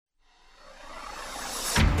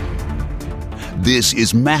This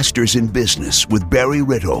is Masters in Business with Barry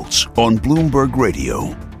Ritholtz on Bloomberg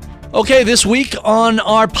Radio. Okay, this week on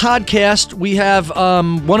our podcast, we have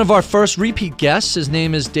one of our first repeat guests. His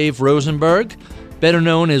name is Dave Rosenberg, better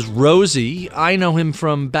known as Rosie. I know him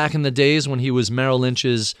from back in the days when he was Merrill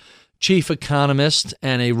Lynch's chief economist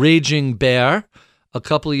and a raging bear a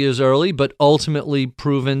couple of years early, but ultimately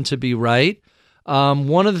proven to be right.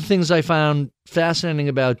 One of the things I found fascinating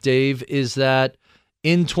about Dave is that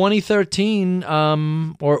in 2013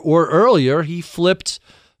 or earlier, he flipped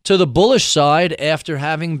to the bullish side after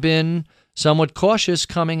having been somewhat cautious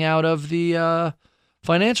coming out of the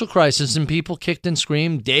financial crisis, and people kicked and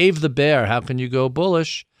screamed, "Dave the Bear, how can you go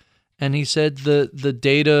bullish?" And he said the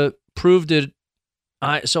data proved it,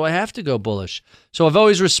 so I have to go bullish. So I've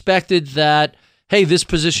always respected that, hey, this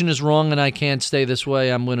position is wrong and I can't stay this way.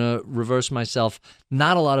 I'm going to reverse myself.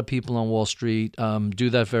 Not a lot of people on Wall Street do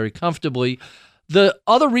that very comfortably. The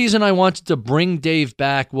other reason I wanted to bring Dave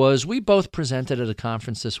back was we both presented at a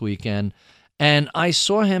conference this weekend, and I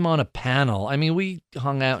saw him on a panel. I mean, we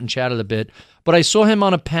hung out and chatted a bit, but I saw him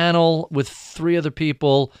on a panel with three other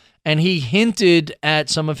people, and he hinted at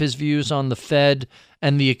some of his views on the Fed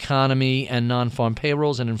and the economy and non-farm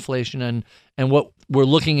payrolls and inflation and what we're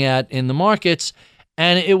looking at in the markets.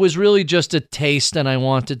 And it was really just a taste, and I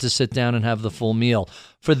wanted to sit down and have the full meal.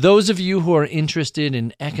 For those of you who are interested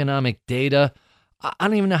in economic data, I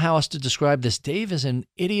don't even know how else to describe this. Dave is an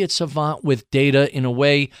idiot savant with data in a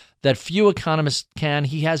way that few economists can.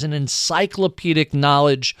 He has an encyclopedic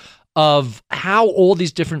knowledge of how all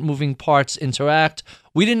these different moving parts interact.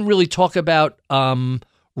 We didn't really talk about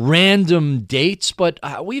random dates, but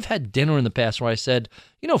we've had dinner in the past where I said,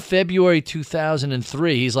 February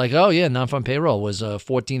 2003, he's like, oh yeah, non-farm payroll was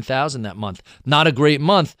 14,000 that month. Not a great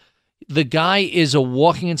month. The guy is a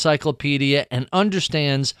walking encyclopedia and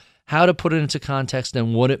understands how to put it into context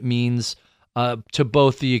and what it means to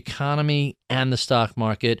both the economy and the stock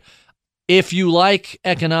market. If you like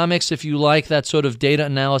economics, if you like that sort of data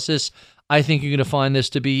analysis, I think you're going to find this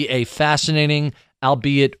to be a fascinating,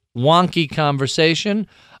 albeit wonky conversation.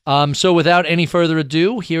 So without any further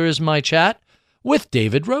ado, here is my chat with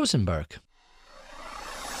David Rosenberg.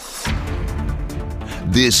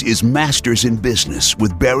 This is Masters in Business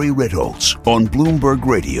with Barry Ritholtz on Bloomberg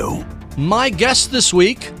Radio. My guest this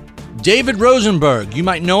week, David Rosenberg. You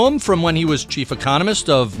might know him from when he was chief economist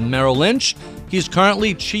of Merrill Lynch. He's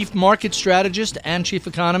currently chief market strategist and chief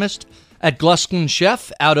economist at Gluskin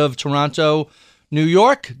Sheff out of Toronto, New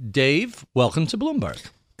York. Dave, welcome to Bloomberg.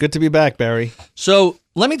 Good to be back, Barry. So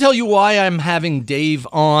let me tell you why I'm having Dave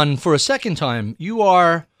on for a second time. You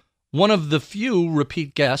are one of the few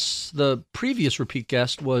repeat guests. The previous repeat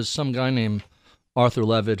guest was some guy named Arthur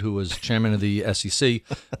Levitt, who was chairman of the SEC.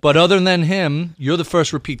 But other than him, you're the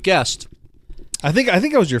first repeat guest. I think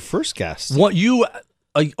I was your first guest. What you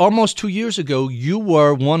almost 2 years ago, you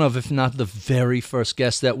were one of, if not the very first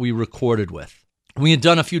guest that we recorded with. We had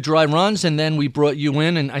done a few dry runs, and then we brought you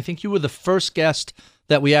in, and I think you were the first guest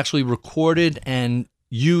that we actually recorded and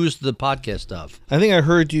used the podcast of. I think I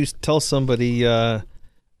heard you tell somebody,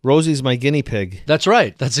 Rosie's my guinea pig. That's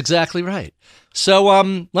right. That's exactly right. So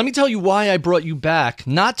let me tell you why I brought you back,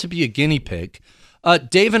 not to be a guinea pig.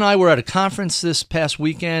 Dave and I were at a conference this past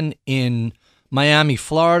weekend in Miami,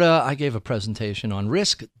 Florida. I gave a presentation on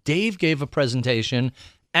risk. Dave gave a presentation,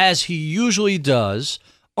 as he usually does,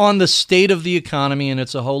 on the state of the economy, and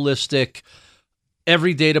it's a holistic,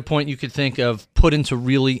 every data point you could think of put into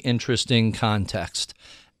really interesting context.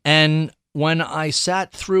 And when I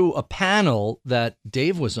sat through a panel that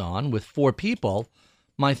Dave was on with 4 people,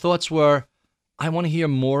 my thoughts were, I want to hear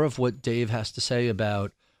more of what Dave has to say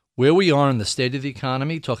about where we are in the state of the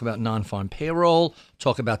economy, talk about non-farm payroll,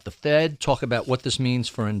 talk about the Fed, talk about what this means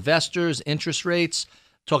for investors, interest rates,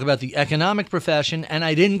 talk about the economic profession, and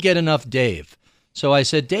I didn't get enough Dave. So I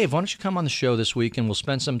said, Dave, why don't you come on the show this week and we'll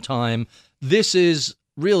spend some time. This is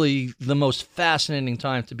really the most fascinating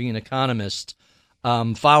time to be an economist,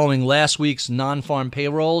 following last week's non-farm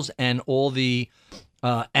payrolls and all the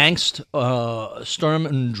angst, Sturm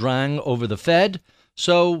und Drang over the Fed.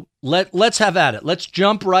 So let's have at it. Let's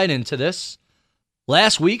jump right into this.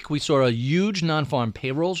 Last week, we saw a huge non-farm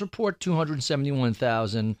payrolls report,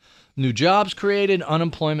 271,000 new jobs created,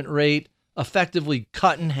 unemployment rate effectively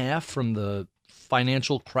cut in half from the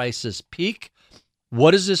financial crisis peak.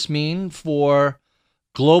 What does this mean for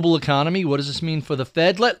global economy? What does this mean for the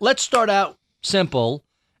Fed? Let's start out simple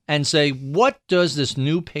and say, what does this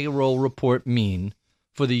new payroll report mean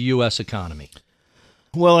for the U.S. economy?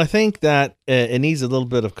 Well, I think that it needs a little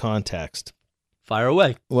bit of context. Fire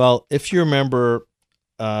away. Well, if you remember,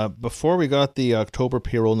 before we got the October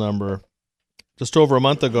payroll number, just over a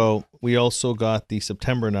month ago, we also got the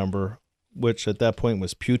September number, which at that point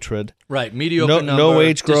was putrid. Right, mediocre number, no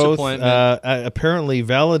wage growth, apparently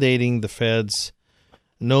validating the Fed's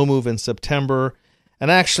no move in September. And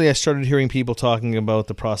actually, I started hearing people talking about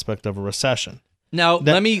the prospect of a recession. Now,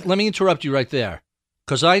 let me interrupt you right there,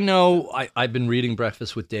 because I know I've been reading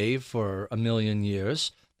Breakfast with Dave for a million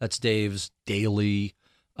years. That's Dave's daily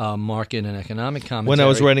market and economic commentary. When I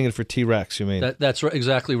was writing it for T-Rex, you mean? That's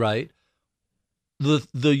exactly right.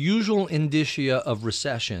 The usual indicia of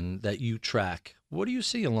recession that you track, what do you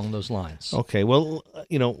see along those lines? Okay, well,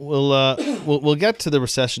 we'll get to the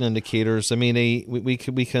recession indicators. I mean, we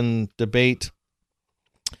can debate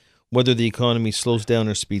whether the economy slows down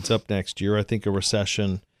or speeds up next year. I think a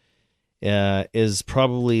recession is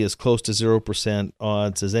probably as close to 0%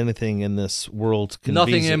 odds as anything in this world can be.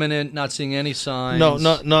 Nothing imminent, not seeing any signs. No,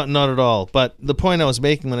 not at all. But the point I was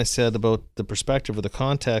making when I said about the perspective or the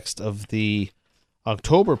context of the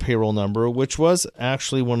October payroll number, which was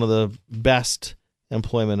actually one of the best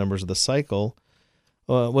employment numbers of the cycle,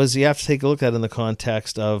 was you have to take a look at it in the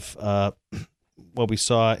context of what we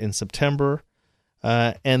saw in September.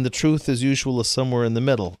 And the truth, as usual, is somewhere in the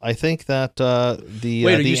middle. I think that let's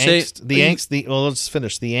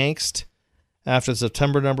finish. The angst after the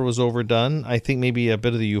September number was overdone. I think maybe a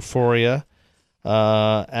bit of the euphoria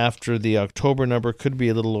after the October number could be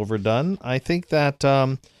a little overdone. I think that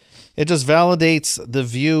it just validates the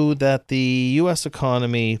view that the U.S.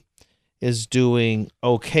 economy is doing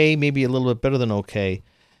okay, maybe a little bit better than okay.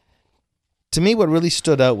 To me, what really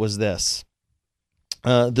stood out was this.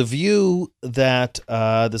 The view that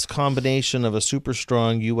this combination of a super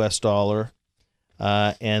strong U.S. dollar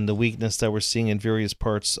and the weakness that we're seeing in various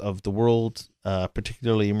parts of the world,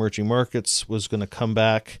 particularly emerging markets, was going to come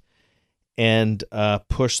back and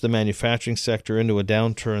push the manufacturing sector into a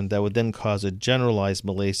downturn that would then cause a generalized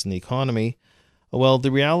malaise in the economy. Well, the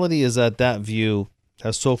reality is that that view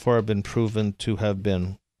has so far been proven to have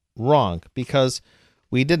been wrong, because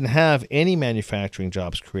we didn't have any manufacturing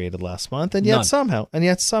jobs created last month, and yet somehow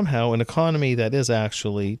an economy that is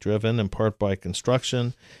actually driven in part by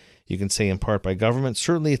construction, you can say in part by government.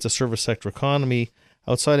 Certainly, it's a service sector economy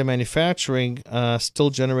outside of manufacturing, still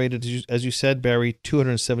generated, as you said, Barry,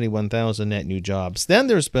 271,000 net new jobs. Then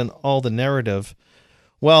there's been all the narrative,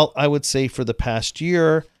 well, I would say for the past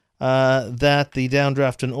year, that the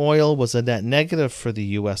downdraft in oil was a net negative for the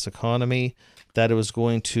U.S. economy, that it was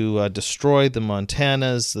going to destroy the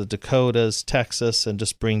Montanas, the Dakotas, Texas, and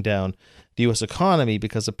just bring down the U.S. economy,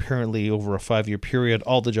 because apparently over a 5-year period,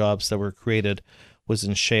 all the jobs that were created was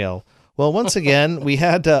in shale. Well, once again, we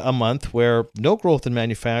had a month where no growth in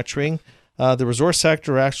manufacturing. The resource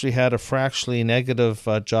sector actually had a fractionally negative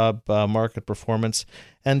job market performance,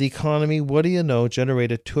 and the economy, what do you know,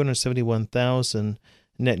 generated 271,000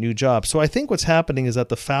 net new jobs. So I think what's happening is that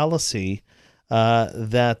the fallacy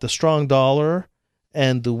that the strong dollar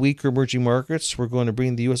and the weaker emerging markets were going to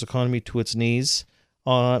bring the U.S. economy to its knees.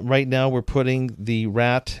 Right now, we're putting the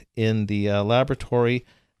rat in the laboratory.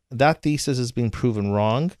 That thesis is being proven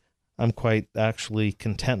wrong. I'm quite actually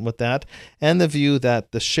content with that. And the view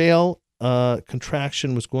that the shale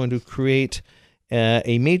contraction was going to create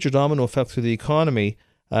a major domino effect through the economy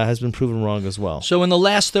has been proven wrong as well. So in the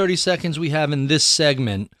last 30 seconds we have in this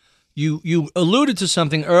segment, you alluded to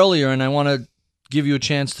something earlier, and I want to give you a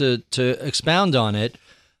chance to expound on it.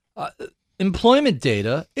 Employment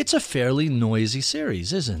data, it's a fairly noisy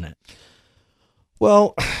series, isn't it?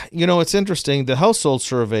 Well, it's interesting. The household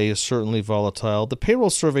survey is certainly volatile. The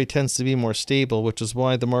payroll survey tends to be more stable, which is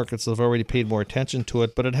why the markets have already paid more attention to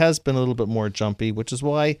it, but it has been a little bit more jumpy, which is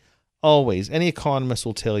why always any economist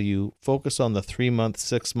will tell you focus on the 3-month,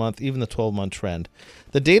 6-month, even the 12-month trend.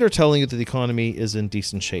 The data are telling you that the economy is in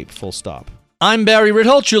decent shape, full stop. I'm Barry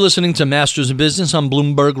Ritholtz. You're listening to Masters of Business on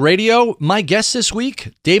Bloomberg Radio. My guest this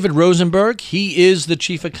week, David Rosenberg. He is the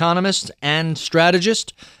chief economist and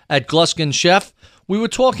strategist at Gluskin Sheff. We were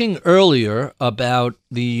talking earlier about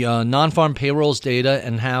the non-farm payrolls data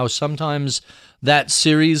and how sometimes that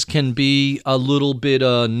series can be a little bit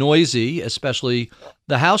noisy, especially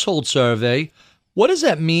the household survey. What does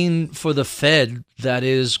that mean for the Fed that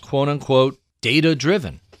is, quote-unquote,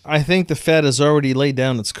 data-driven? I think the Fed has already laid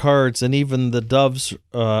down its cards, and even the doves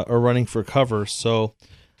are running for cover. So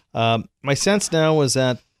my sense now is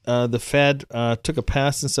that the Fed took a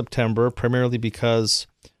pass in September, primarily because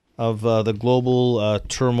of the global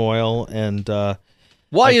turmoil and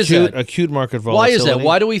acute market volatility. Why is that?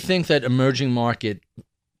 Why do we think that emerging market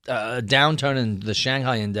downturn in the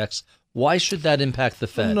Shanghai index, why should that impact the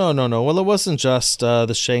Fed? No. Well, it wasn't just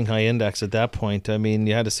the Shanghai index at that point. I mean,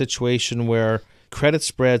 you had a situation where Credit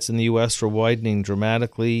spreads in the U.S. were widening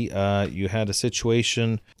dramatically. You had a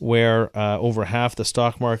situation where over half the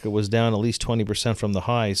stock market was down at least 20% from the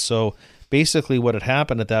highs. So basically what had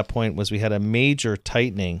happened at that point was we had a major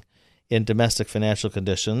tightening in domestic financial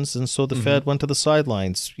conditions, and so the Fed went to the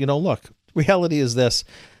sidelines. Look, reality is this.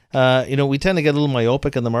 We tend to get a little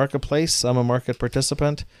myopic in the marketplace. I'm a market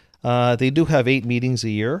participant. They do have 8 meetings a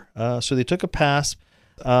year, so they took a pass.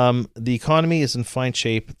 The economy is in fine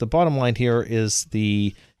shape. The bottom line here is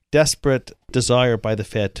the desperate desire by the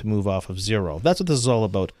Fed to move off of zero. That's what this is all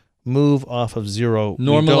about. Move off of zero.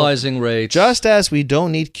 Normalizing rates. Just as we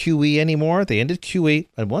don't need QE anymore, they ended QE.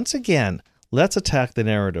 And once again, let's attack the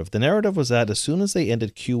narrative. The narrative was that as soon as they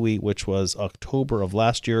ended QE, which was October of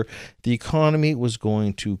last year, the economy was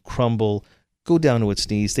going to crumble, go down to its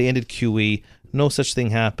knees. They ended QE. No such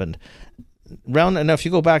thing happened. Now, if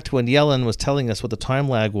you go back to when Yellen was telling us what the time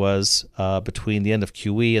lag was between the end of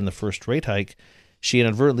QE and the first rate hike, she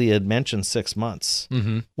inadvertently had mentioned 6 months.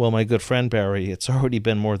 Well, my good friend Barry, it's already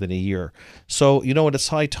been more than a year. So, it's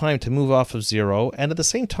high time to move off of zero. And at the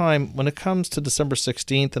same time, when it comes to December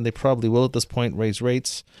 16th, and they probably will at this point raise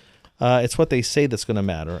rates, it's what they say that's going to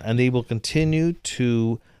matter. And they will continue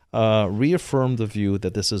to reaffirm the view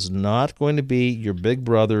that this is not going to be your big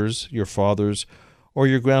brothers, your fathers, or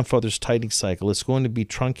your grandfather's tightening cycle. It's going to be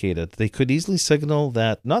truncated. They could easily signal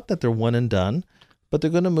that, not that they're one and done, but they're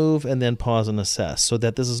going to move and then pause and assess, so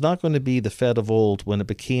that this is not going to be the Fed of old when it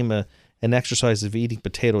became an exercise of eating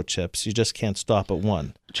potato chips. You just can't stop at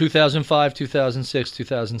one. 2005, 2006,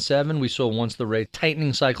 2007, we saw once the rate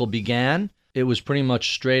tightening cycle began, it was pretty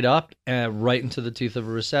much straight up right into the teeth of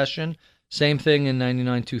a recession. Same thing in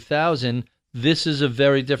 99, 2000. This is a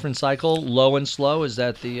very different cycle, low and slow. Is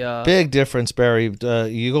that the big difference, Barry?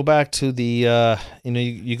 You go back to the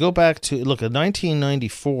you go back to look at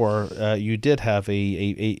 1994. You did have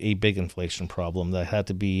a big inflation problem that had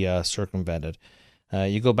to be circumvented.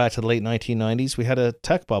 You go back to the late 1990s. We had a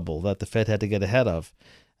tech bubble that the Fed had to get ahead of.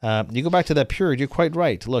 You go back to that period. You're quite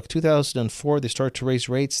right. Look, 2004, they start to raise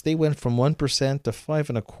rates. They went from 1% to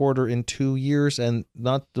 5.25% in 2 years, and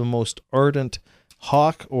not the most ardent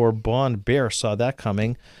hawk or bond bear saw that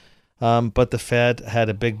coming, but the Fed had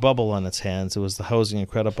a big bubble on its hands. It was the housing and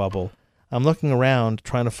credit bubble. I'm looking around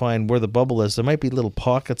trying to find where the bubble is. There might be little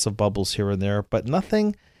pockets of bubbles here and there, but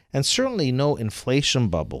nothing, and certainly no inflation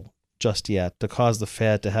bubble just yet to cause the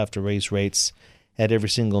Fed to have to raise rates at every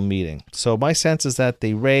single meeting. So my sense is that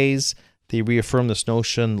they reaffirm this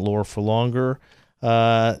notion lower for longer,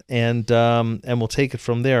 and we'll take it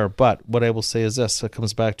from there. But what I will say is this: it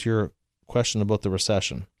comes back to your question about the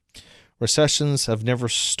recession. Recessions have never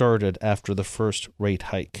started after the first rate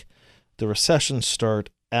hike. The recessions start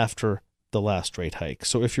after the last rate hike.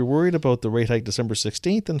 So if you're worried about the rate hike December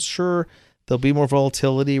 16th, then sure, there'll be more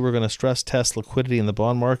volatility. We're going to stress test liquidity in the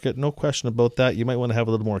bond market. No question about that. You might want to have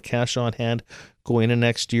a little more cash on hand going into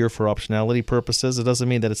next year for optionality purposes. It doesn't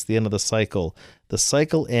mean that it's the end of the cycle. The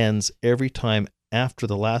cycle ends every time after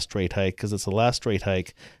the last rate hike, because it's the last rate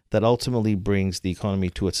hike that ultimately brings the economy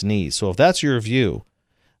to its knees. So if that's your view,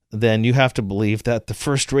 then you have to believe that the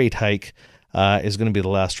first rate hike is going to be the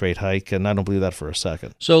last rate hike, and I don't believe that for a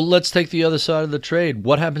second. So let's take the other side of the trade.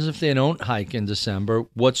 What happens if they don't hike in December?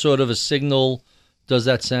 What sort of a signal does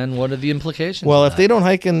that send? What are the implications? Well, if they don't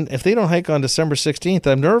hike on December 16th,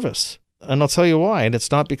 I'm nervous. And I'll tell you why. And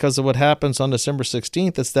it's not because of what happens on December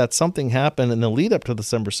 16th. It's that something happened in the lead up to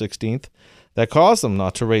December 16th that caused them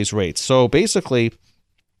not to raise rates. So basically,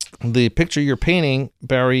 the picture you're painting,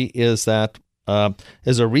 Barry, is that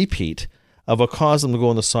is a repeat of what caused them to go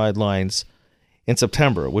on the sidelines in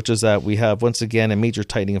September, which is that we have, once again, a major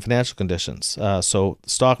tightening of financial conditions. So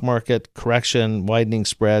stock market correction, widening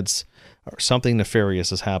spreads, or something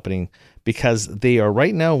nefarious is happening because they are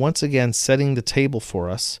right now, once again, setting the table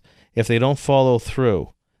for us. If they don't follow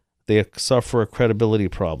through, they suffer a credibility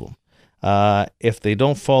problem. If they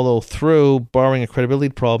don't follow through, barring a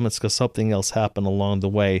credibility problem, it's because something else happened along the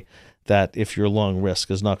way that, if you're long risk,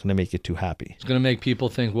 is not going to make you too happy. It's going to make people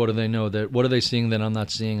think, what do they know? What are they seeing that I'm not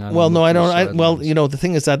seeing? Well, no, I don't. The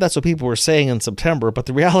thing is that's what people were saying in September, but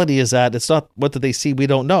the reality is that it's not what did they see, we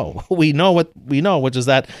don't know. We know what we know, which is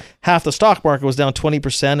that half the stock market was down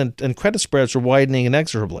 20% and credit spreads were widening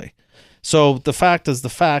inexorably. So the fact is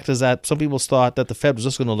that some people thought that the Fed was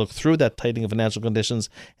just going to look through that tightening of financial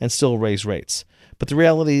conditions and still raise rates. But the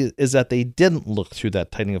reality is that they didn't look through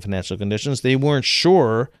that tightening of financial conditions. They weren't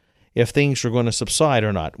sure if things were going to subside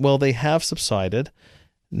or not. Well, they have subsided.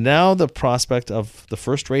 Now the prospect of the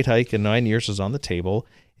first rate hike in 9 years is on the table.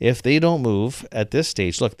 If they don't move at this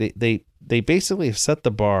stage, look, they basically have set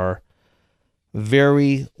the bar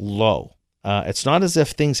very low. It's not as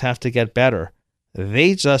if things have to get better.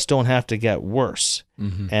 They just don't have to get worse,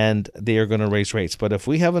 and they are going to raise rates. But if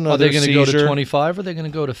we have another, are they going to go to seizure- 25 or are they going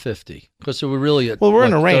to go to 50? Because we're really at Well, we're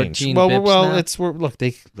in a range. 13 Well, bips well, now? it's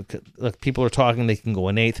look. People are talking. They can go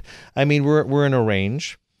an eighth. I mean, we're in a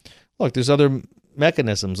range. Look, there's other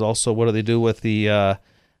mechanisms. Also, what do they do with the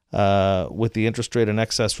interest rate and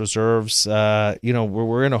excess reserves?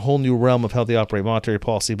 We're in a whole new realm of how they operate monetary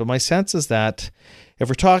policy. But my sense is that if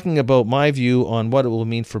we're talking about my view on what it will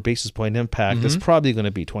mean for basis point impact, it's probably going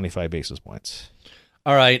to be 25 basis points.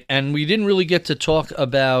 All right, and we didn't really get to talk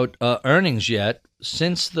about earnings yet.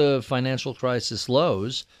 Since the financial crisis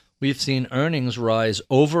lows, we've seen earnings rise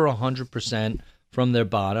over 100% from their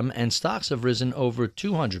bottom, and stocks have risen over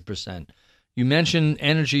 200%. You mentioned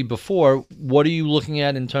energy before. What are you looking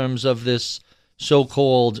at in terms of this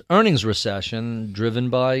so-called earnings recession driven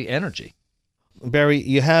by energy? Barry,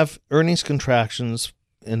 you have earnings contractions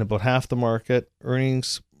in about half the market,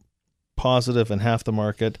 earnings positive in half the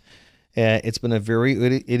market. It's been a very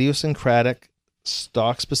idiosyncratic,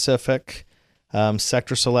 stock-specific,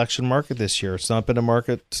 sector selection market this year. It's not been a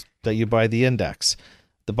market that you buy the index.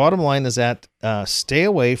 The bottom line is that stay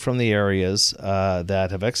away from the areas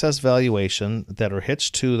that have excess valuation, that are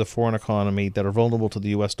hitched to the foreign economy, that are vulnerable to the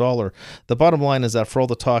U.S. dollar. The bottom line is that for all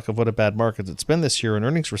the talk of what a bad market it's been this year in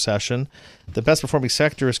earnings recession, the best performing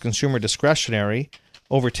sector is consumer discretionary,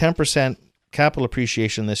 over 10% capital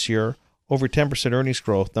appreciation this year, over 10% earnings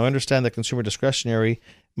growth. Now, I understand that consumer discretionary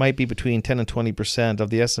might be between 10 and 20% of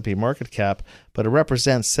the S&P market cap, but it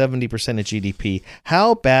represents 70% of GDP.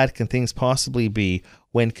 How bad can things possibly be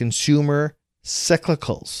when consumer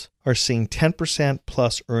cyclicals are seeing 10%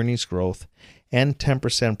 plus earnings growth and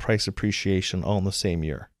 10% price appreciation all in the same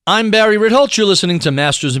year? I'm Barry Ritholtz. You're listening to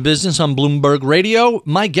Masters of Business on Bloomberg Radio.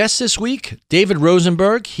 My guest this week, David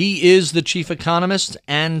Rosenberg. He is the chief economist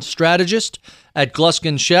and strategist at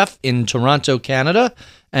Gluskin Sheff in Toronto, Canada,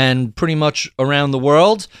 and pretty much around the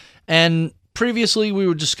world. And previously, we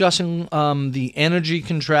were discussing the energy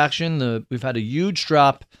contraction. We've had a huge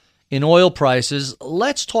drop in oil prices.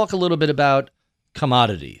 Let's talk a little bit about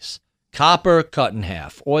commodities. Copper cut in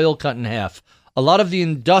half, oil cut in half. A lot of the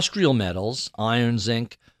industrial metals, iron,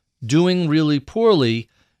 zinc, doing really poorly.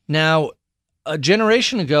 Now, a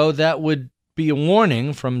generation ago, that would be a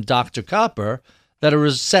warning from Dr. Copper that a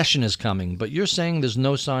recession is coming. But you're saying there's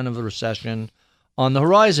no sign of a recession on the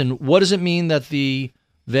horizon. What does it mean that the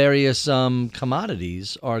various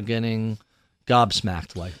commodities are getting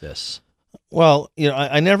gobsmacked like this? Well,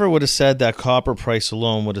 I never would have said that copper price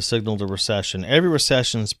alone would have signaled a recession. Every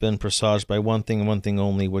recession's been presaged by one thing and one thing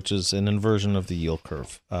only, which is an inversion of the yield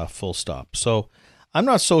curve, full stop. So I'm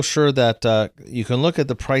not so sure that you can look at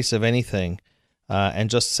the price of anything and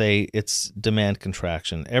just say it's demand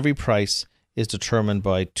contraction. Every price is determined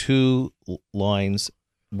by two lines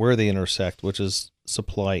where they intersect, which is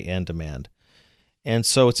supply and demand. And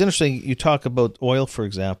so it's interesting, you talk about oil, for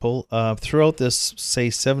example. Throughout this, say,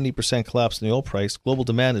 70% collapse in the oil price, global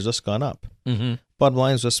demand has just gone up. Mm-hmm. Bottom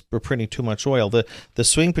line is just we're printing too much oil. The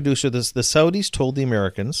swing producer, the Saudis told the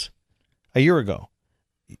Americans a year ago,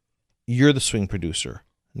 you're the swing producer,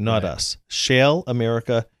 not us. Shale,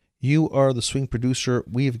 America, you are the swing producer.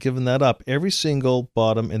 We have given that up. Every single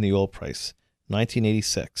bottom in the oil price,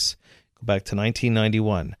 1986, go back to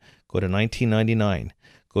 1991, go to 1999,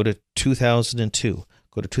 go to 2002,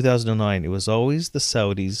 go to 2009. It was always the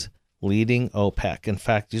Saudis leading OPEC. In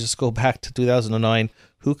fact, you just go back to 2009,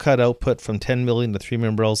 who cut output from 10 million to 3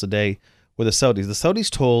 million barrels a day were the Saudis. The Saudis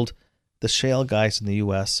told the shale guys in the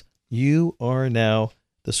U.S., you are now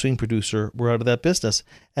the swing producer, we're out of that business.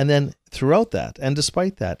 And then throughout that, and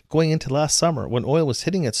despite that, going into last summer when oil was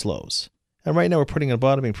hitting its lows, and right now we're putting in a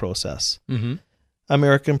bottoming process,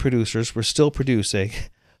 American producers were still producing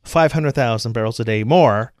 500,000 barrels a day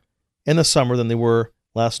more in the summer than they were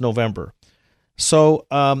last November. So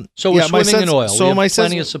we're swimming in oil. So we have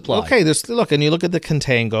plenty of supply. Okay, and you look at the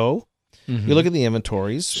contango, you look at the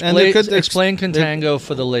inventories. Explain contango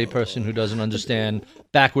for the layperson who doesn't understand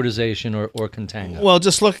backwardization or contango. Well,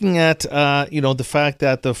 just looking at the fact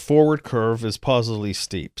that the forward curve is positively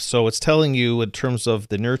steep. So it's telling you in terms of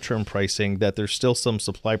the near-term pricing that there's still some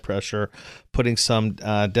supply pressure putting some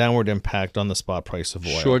downward impact on the spot price of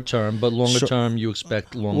oil. Short term, but longer term you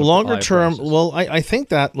expect longer term. Prices. Well, I think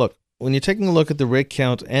that, look, when you're taking a look at the rig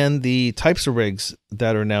count and the types of rigs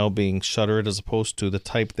that are now being shuttered as opposed to the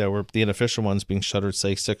type that were the inefficient ones being shuttered,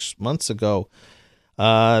 say, 6 months ago,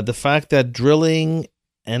 the fact that drilling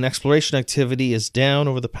and exploration activity is down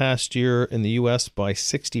over the past year in the U.S. by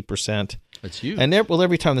 60%. That's huge. And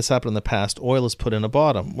every time this happened in the past, oil is put in a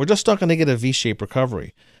bottom. We're just not going to get a V-shaped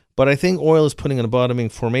recovery. But I think oil is putting in a bottoming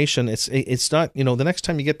formation. It's not, the next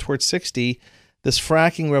time you get towards 60, this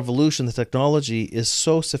fracking revolution, the technology is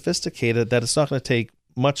so sophisticated that it's not going to take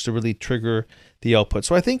much to really trigger the output.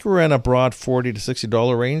 So I think we're in a broad $40 to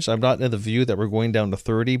 $60 range. I'm not in the view that we're going down to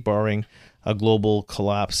 30, barring a global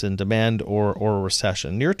collapse in demand or a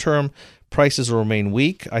recession. Near term, prices will remain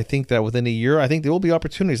weak. I think that within a year, I think there will be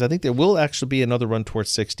opportunities. I think there will actually be another run towards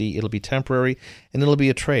 60. It'll be temporary, and it'll be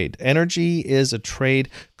a trade. Energy is a trade.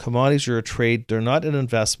 Commodities are a trade. They're not an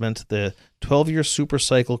investment. The 12-year super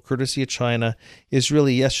cycle, courtesy of China, is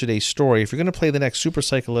really yesterday's story. If you're going to play the next super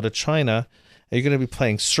cycle out of China, you're going to be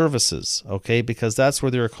playing services, okay? Because that's where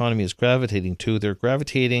their economy is gravitating to. They're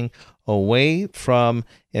gravitating away from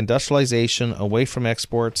industrialization, away from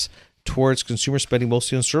exports, towards consumer spending,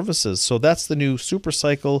 mostly on services. So that's the new super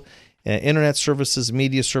cycle. Internet services,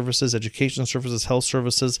 media services, education services, health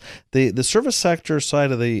services. The service sector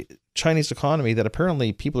side of the Chinese economy that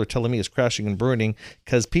apparently people are telling me is crashing and burning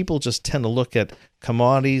because people just tend to look at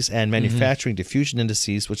commodities and manufacturing diffusion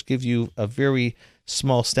indices, which give you a very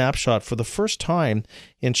small snapshot. For the first time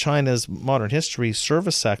in China's modern history,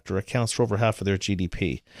 service sector accounts for over half of their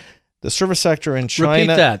GDP. The service sector in China,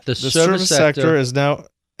 repeat that. The service sector is now,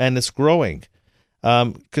 and it's growing.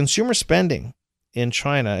 Consumer spending in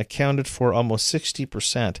China accounted for almost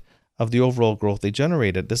 60% of the overall growth they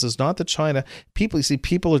generated. This is not the China. People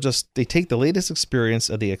are just, they take the latest experience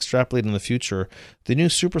and they extrapolate in the future. The new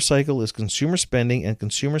super cycle is consumer spending and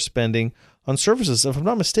consumer spending on services. If I'm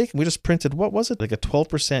not mistaken, we just printed, what was it, like a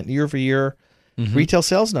 12% year-over-year retail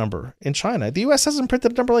sales number in China. The U.S. hasn't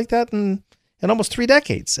printed a number like that in almost 3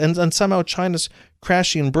 decades, and somehow China's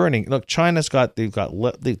crashing and burning. Look,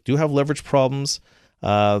 they do have leverage problems.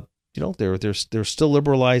 They're still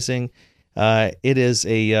liberalizing. It's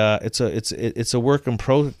a work in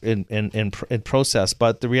process.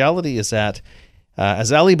 But the reality is that,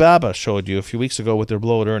 as Alibaba showed you a few weeks ago with their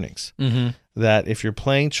blowout earnings, that if you're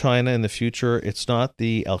playing China in the future, it's not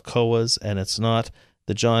the Alcoas and it's not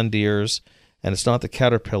the John Deeres and it's not the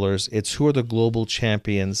Caterpillars. It's who are the global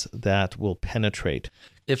champions that will penetrate.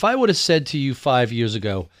 If I would have said to you 5 years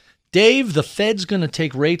ago, Dave, the Fed's going to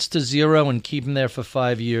take rates to zero and keep them there for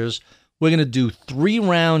 5 years. We're going to do 3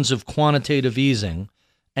 rounds of quantitative easing.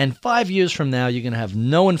 And 5 years from now, you're going to have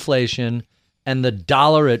no inflation and the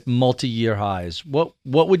dollar at multi-year highs. What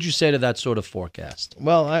would you say to that sort of forecast?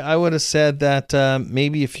 Well, I would have said that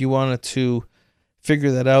maybe if you wanted to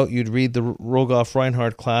figure that out, you'd read the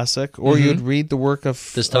Rogoff-Reinhardt classic, or you'd read the work from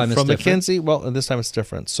McKinsey. Well, this time it's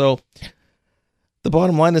different. So the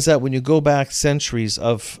bottom line is that when you go back centuries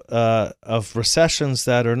of recessions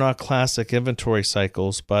that are not classic inventory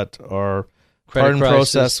cycles, but are credit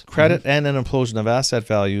process, credit and an implosion of asset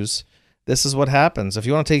values, this is what happens. If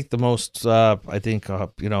you want to take the most,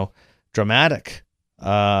 dramatic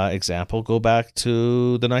example, go back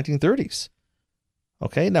to the 1930s.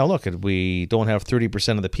 Okay, now look, we don't have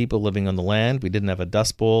 30% of the people living on the land. We didn't have a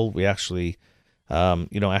Dust Bowl. We actually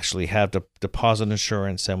have deposit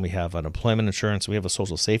insurance, and we have unemployment insurance. We have a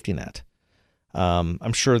social safety net.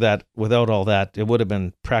 I'm sure that without all that, it would have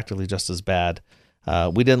been practically just as bad.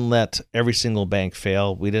 We didn't let every single bank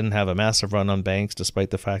fail. We didn't have a massive run on banks, despite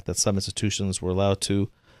the fact that some institutions were allowed to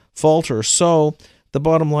falter. So the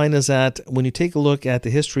bottom line is that when you take a look at the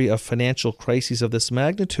history of financial crises of this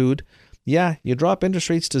magnitude, you drop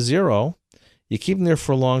interest rates to zero, you keep them there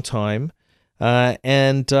for a long time,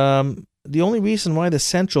 and the only reason why the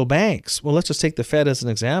central banks, well, let's just take the Fed as an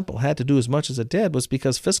example, had to do as much as it did was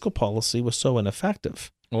because fiscal policy was so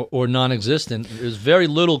ineffective. Or non-existent. There's very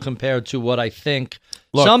little compared to what I think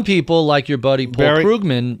some people, like your buddy Paul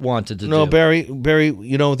Krugman, wanted to do. No, Barry,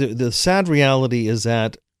 the sad reality is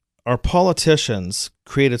that our politicians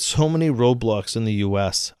created so many roadblocks in the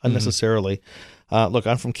U.S. unnecessarily. Look,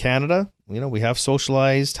 I'm from Canada. We have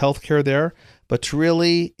socialized healthcare there, but to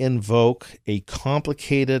really invoke a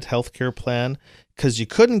complicated healthcare plan, because you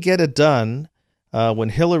couldn't get it done when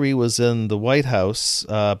Hillary was in the White House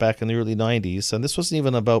back in the early 90s, and this wasn't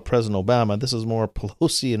even about President Obama. This is more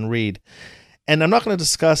Pelosi and Reid. And I'm not going to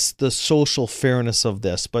discuss the social fairness of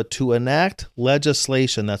this, but to enact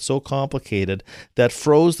legislation that's so complicated that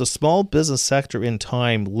froze the small business sector in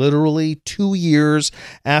time, literally 2 years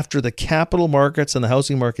after the capital markets and the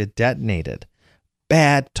housing market detonated.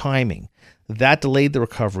 Bad timing. That delayed the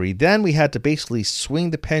recovery. Then we had to basically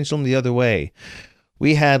swing the pendulum the other way.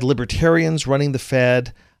 We had libertarians running the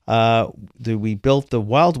Fed. We built the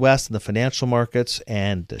Wild West in the financial markets,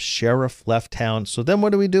 and the sheriff left town. So then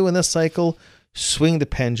what do we do in this cycle? Swing the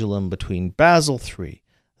pendulum between Basel III,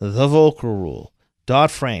 the Volcker Rule,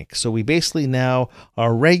 Dodd-Frank. So we basically now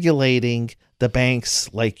are regulating the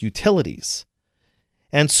banks like utilities.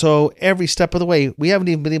 And so every step of the way, we haven't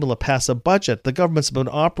even been able to pass a budget. The government's been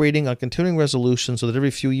operating on continuing resolution so that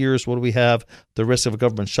every few years, what do we have? The risk of a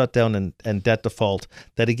government shutdown and debt default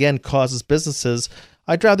that, again, causes businesses.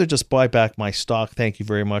 I'd rather just buy back my stock, thank you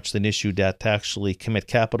very much, than issue debt to actually commit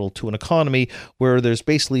capital to an economy where there's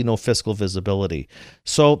basically no fiscal visibility.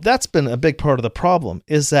 So that's been a big part of the problem,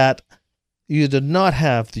 is that you did not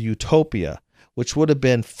have the utopia, which would have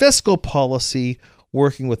been fiscal policy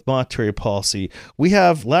working with monetary policy. We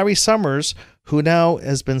have Larry Summers, who now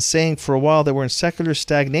has been saying for a while that we're in secular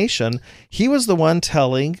stagnation. He was the one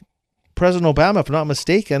telling President Obama, if I'm not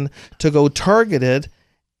mistaken, to go targeted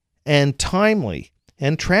and timely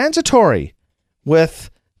and transitory with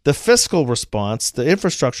the fiscal response, the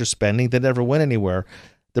infrastructure spending that never went anywhere.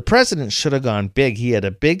 The president should have gone big. He had a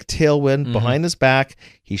big tailwind behind his back.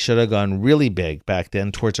 He should have gone really big back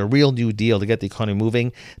then towards a real New Deal to get the economy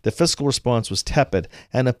moving. The fiscal response was tepid,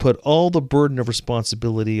 and it put all the burden of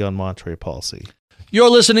responsibility on monetary policy. You're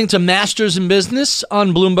listening to Masters in Business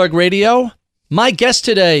on Bloomberg Radio. My guest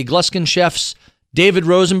today, Gluskin Sheff's David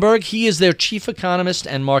Rosenberg. He is their chief economist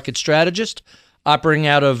and market strategist, operating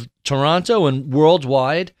out of Toronto and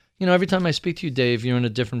worldwide. You know, every time I speak to you, Dave, you're in a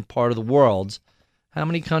different part of the world. How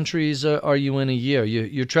many countries are you in a year?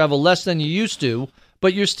 You travel less than you used to,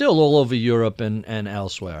 but you're still all over Europe and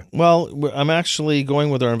elsewhere. Well, I'm actually going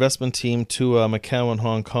with our investment team to Macau and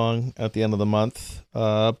Hong Kong at the end of the month.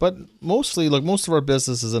 But mostly, most of our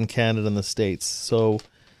business is in Canada and the States. So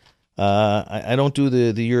I don't do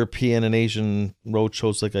the European and Asian road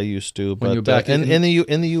shows like I used to. But when you're back in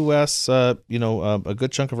the U.S., a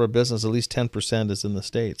good chunk of our business, at least 10%, is in the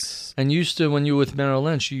States. And used to, when you were with Merrill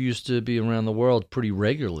Lynch, you used to be around the world pretty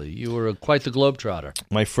regularly. You were quite the globetrotter.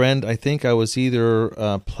 My friend, I think I was either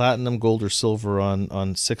platinum, gold, or silver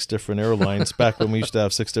on 6 different airlines back when we used to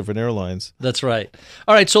have 6 different airlines. That's right.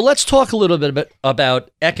 All right, so let's talk a little bit about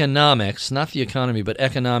economics, not the economy, but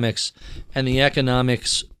economics and the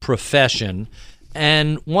economics profession.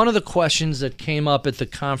 And one of the questions that came up at the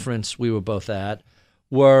conference we were both at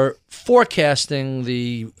were forecasting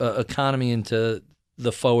the economy into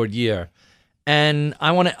the forward year. And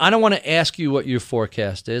I don't want to ask you what your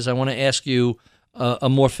forecast is. I want to ask you a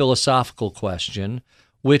more philosophical question,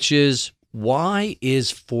 which is, why is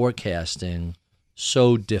forecasting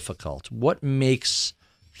so difficult? What makes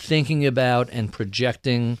thinking about and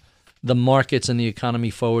projecting the markets and the economy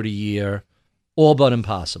forward a year all but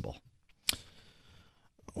impossible?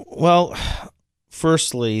 Well,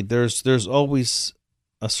 firstly, there's always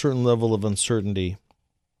a certain level of uncertainty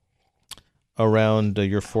around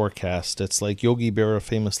your forecast. It's like Yogi Berra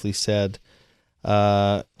famously said,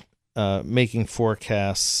 making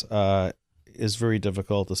forecasts is very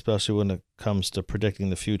difficult, especially when it comes to predicting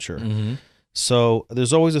the future. Mm-hmm. So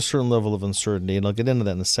there's always a certain level of uncertainty, and I'll get into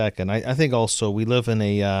that in a second. I think also we live in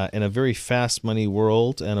a very fast money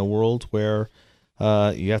world, and a world where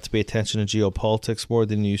you have to pay attention to geopolitics more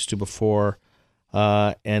than you used to before,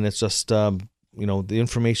 and it's just the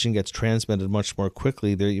information gets transmitted much more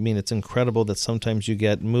quickly. It's incredible that sometimes you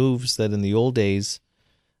get moves that in the old days,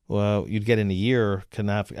 you'd get in a year, can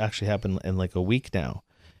actually happen in like a week now.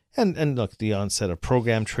 And look, the onset of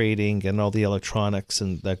program trading and all the electronics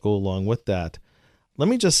and that go along with that. Let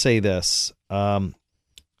me just say this.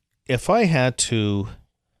 If I had to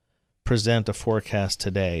present a forecast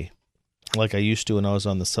today, like I used to when I was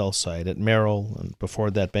on the sell side at Merrill, and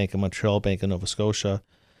before that Bank of Montreal, Bank of Nova Scotia,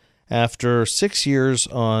 after 6 years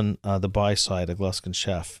on the buy side of Gluskin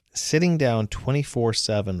Sheff, sitting down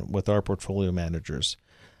 24/7 with our portfolio managers,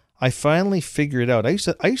 I finally figured out. I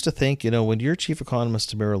used to think, when you're chief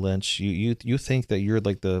economist at Merrill Lynch, you think that you're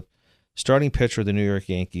like the starting pitcher of the New York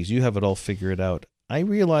Yankees. You have it all figured out. I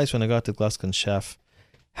realized when I got to Gluskin Sheff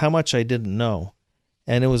how much I didn't know.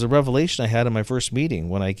 And it was a revelation I had in my first meeting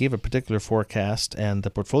when I gave a particular forecast, and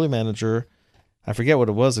the portfolio manager, I forget what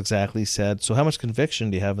it was exactly, said, "So how much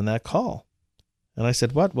conviction do you have in that call?" And I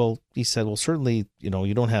said, "What?" Well, he said, "Well, certainly, you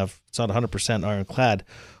don't have, it's not 100% ironclad.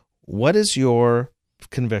 What is your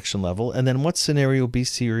conviction level? And then what scenario B,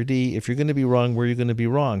 C, or D? If you're going to be wrong, where are you going to be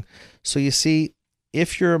wrong?" So you see,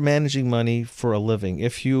 if you're managing money for a living,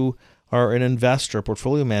 if you are an investor,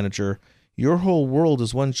 portfolio manager, your whole world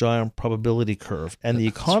is one giant probability curve. And the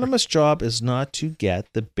economist's job is not to get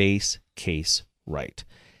the base case right.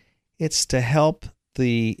 It's to help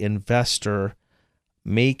the investor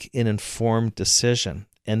make an informed decision.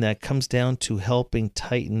 And that comes down to helping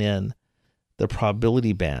tighten in the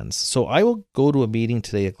probability bands. So I will go to a meeting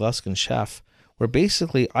today at Gluskin Sheff where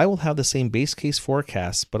basically I will have the same base case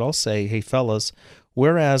forecast, but I'll say, "Hey fellas,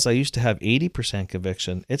 whereas I used to have 80%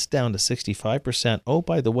 conviction, it's down to 65%. Oh,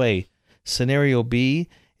 by the way, scenario B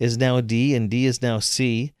is now D and D is now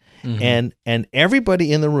C. And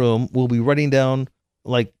everybody in the room will be writing down,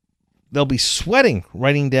 like, they'll be sweating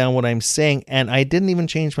writing down what I'm saying. And I didn't even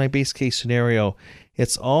change my base case scenario.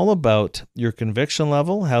 It's all about your conviction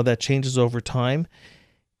level, how that changes over time.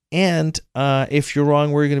 And if you're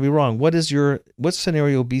wrong, where are you going to be wrong? What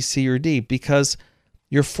scenario B, C, or D? Because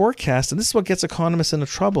your forecast, and this is what gets economists into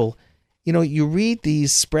trouble. You read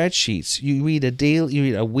these spreadsheets, you read a daily, you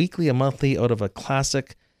read a weekly, a monthly out of a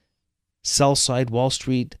classic sell-side Wall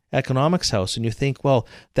Street economics house, and you think, well,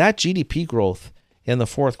 that GDP growth in the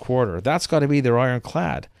fourth quarter, that's got to be their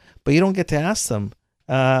ironclad. But you don't get to ask them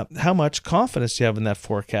how much confidence you have in that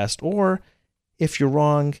forecast. Or if you're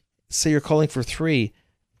wrong, say you're calling for 3,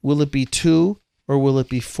 will it be 2 or will it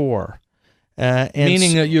be 4?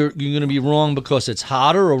 Meaning that you're going to be wrong because it's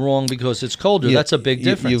hotter or wrong because it's colder. That's a big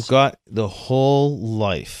difference. You've got the whole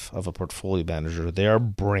life of a portfolio manager. Their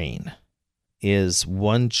brain is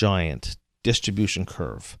one giant distribution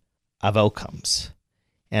curve of outcomes.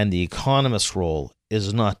 And the economist's role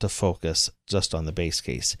is not to focus just on the base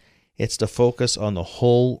case. It's to focus on the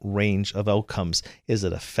whole range of outcomes. Is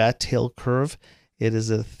it a fat tail curve? It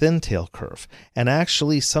is a thin tail curve. And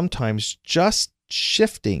actually sometimes just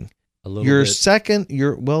shifting what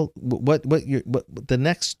the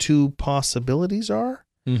next 2 possibilities are,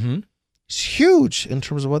 it's huge in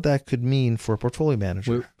terms of what that could mean for a portfolio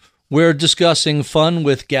manager. We're discussing fun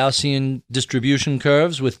with Gaussian distribution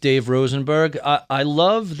curves with Dave Rosenberg. I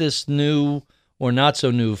love this new or not so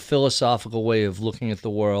new philosophical way of looking at the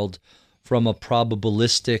world from a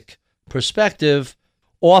probabilistic perspective.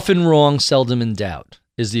 Often wrong, seldom in doubt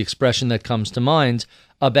is the expression that comes to mind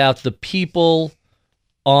about the people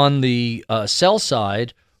on the sell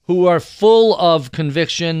side who are full of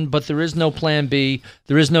conviction, but there is no plan B,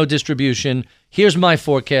 there is no distribution. Here's my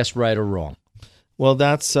forecast, right or wrong. Well,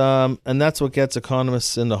 that's what gets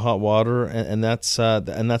economists into hot water, and that's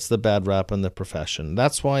the bad rap in the profession.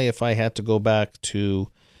 That's why if I had to go back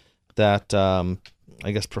to that,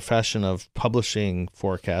 profession of publishing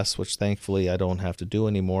forecasts, which thankfully I don't have to do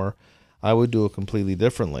anymore, I would do it completely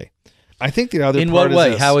differently. I think the other in part what way?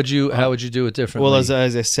 Is this. How would you do it differently? Well, as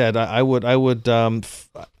I said, I would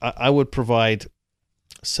provide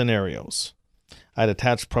scenarios. I'd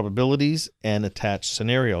attach probabilities and attach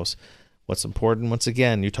scenarios. What's important, once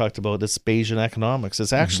again, you talked about this Bayesian economics.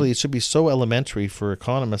 It's actually, it should be so elementary for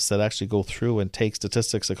economists that actually go through and take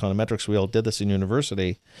statistics, econometrics. We all did this in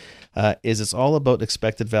university. It's all about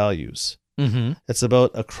expected values. It's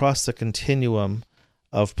about across the continuum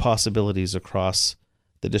of possibilities across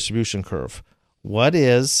the distribution curve. What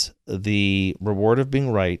is the reward of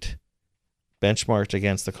being right benchmarked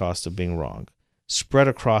against the cost of being wrong? Spread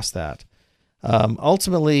across that.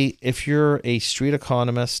 Ultimately, if you're a street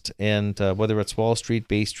economist, and whether it's Wall Street,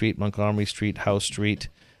 Bay Street, Montgomery Street, House Street,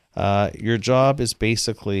 your job is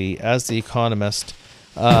basically, as the economist,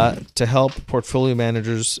 to help portfolio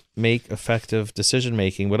managers make effective decision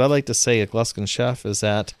making. What I like to say at Gluskin Sheff is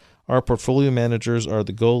that our portfolio managers are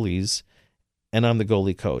the goalies, and I'm the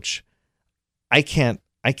goalie coach. I can't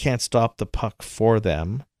stop the puck for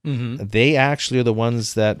them. They actually are the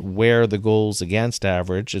ones that wear the goals against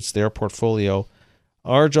average. It's their portfolio.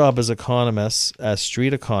 Our job as economists, as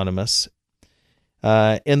street economists,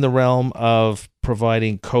 in the realm of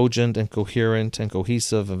providing cogent and coherent and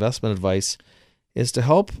cohesive investment advice, is to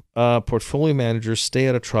help portfolio managers stay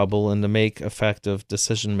out of trouble and to make effective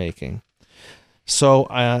decision making. So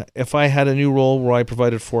if I had a new role where I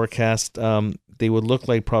provided forecast, they would look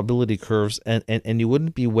like probability curves, and you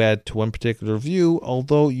wouldn't be wed to one particular view,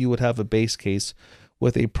 although you would have a base case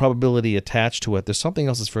with a probability attached to it. There's something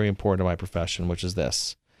else that's very important in my profession, which is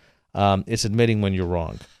this. It's admitting when you're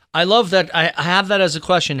wrong. I love that. I have that as a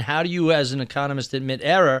question. How do you, as an economist, admit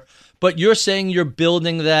error? But you're saying you're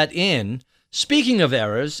building that in. Speaking of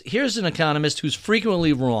errors, here's an economist who's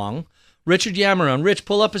frequently wrong, Richard Yamarone. Rich,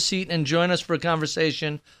 pull up a seat and join us for a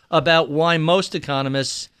conversation about why most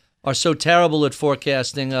economists are so terrible at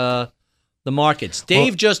forecasting the markets.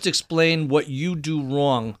 Dave just explained what you do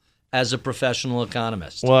wrong as a professional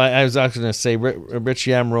economist. Well, I was actually going to say Rich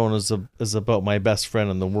Yamarone is about my best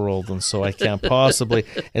friend in the world, and so I can't possibly.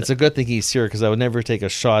 It's a good thing he's here, because I would never take a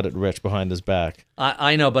shot at Rich behind his back.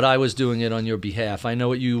 I know, but I was doing it on your behalf. I know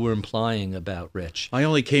what you were implying about Rich. I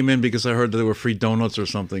only came in because I heard that there were free donuts or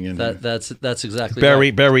something in here. That's exactly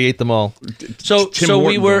Barry. right. Barry ate them all. So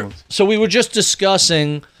we were just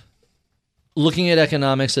discussing looking at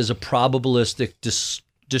economics as a probabilistic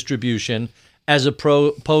distribution, as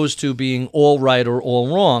opposed to being all right or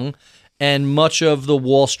all wrong. And much of the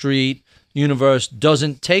Wall Street universe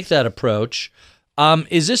doesn't take that approach.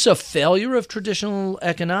 Is this a failure of traditional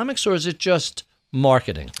economics, or is it just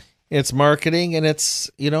marketing. It's marketing, and it's,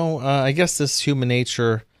 I guess this human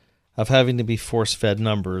nature of having to be force-fed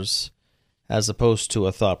numbers as opposed to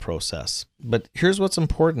a thought process. But here's what's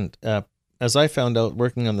important. As I found out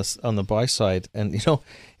working on the buy side, and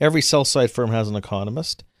every sell side firm has an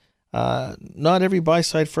economist. Not every buy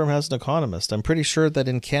side firm has an economist. I'm pretty sure that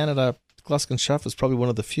in Canada, Gluskin Sheff is probably one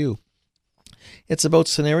of the few. It's about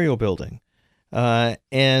scenario building,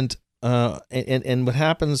 and what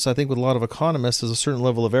happens, I think, with a lot of economists is a certain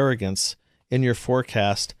level of arrogance in your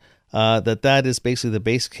forecast. That is basically the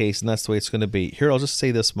base case, and that's the way it's going to be. Here, I'll just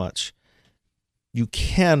say this much: you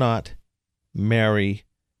cannot marry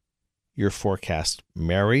your forecast.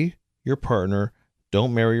 Marry your partner.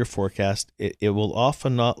 Don't marry your forecast. It will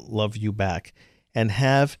often not love you back. And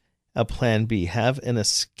have a plan B. Have an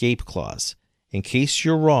escape clause in case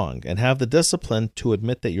you're wrong, and have the discipline to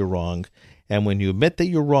admit that you're wrong. And when you admit that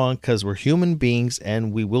you're wrong, because we're human beings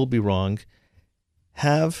and we will be wrong,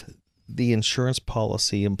 have the insurance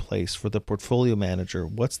policy in place for the portfolio manager.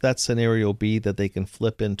 What's that scenario B that they can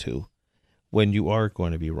flip into when you are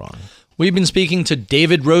going to be wrong? We've been speaking to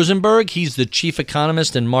David Rosenberg. He's the chief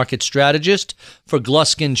economist and market strategist for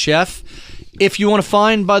Gluskin Sheff. If you want to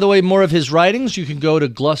find, by the way, more of his writings, you can go to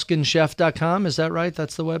gluskinchef.com. Is that right?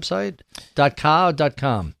 That's the website?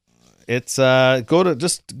 .com. It's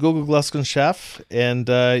just Google Gluskin Sheff, and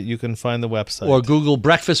you can find the website. Or Google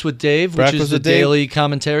Breakfast with Dave, which is the daily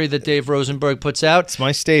commentary that Dave Rosenberg puts out. It's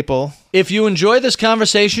my staple. If you enjoy this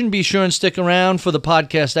conversation, be sure and stick around for the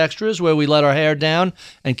podcast extras where we let our hair down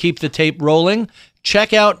and keep the tape rolling.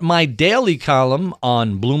 Check out my daily column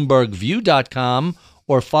on BloombergView.com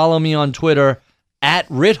or follow me on Twitter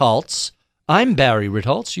 @Ritholtz. I'm Barry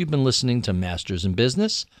Ritholtz. You've been listening to Masters in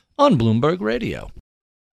Business on Bloomberg Radio.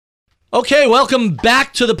 Okay, welcome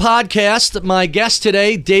back to the podcast. My guest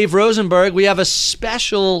today, Dave Rosenberg. We have a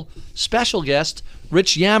special guest,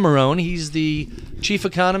 Rich Yamarone. He's the chief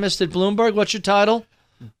economist at Bloomberg. What's your title?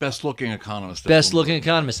 Best-looking economist. Best-looking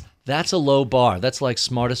economist. That's a low bar. That's like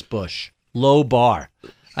smartest Bush. Low bar.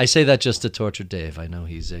 I say that just to torture Dave. I know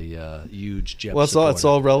he's a huge Jeff supporter. It's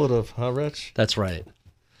all relative, huh, Rich? That's right.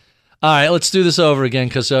 All right, let's do this over again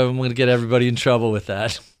because I'm going to get everybody in trouble with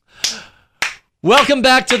that. Welcome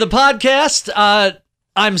back to the podcast.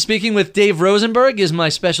 I'm speaking with Dave Rosenberg, is my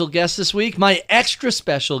special guest this week. My extra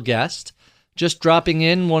special guest, just dropping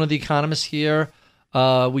in, one of the economists here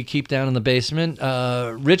we keep down in the basement,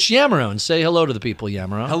 Rich Yamarone. Say hello to the people,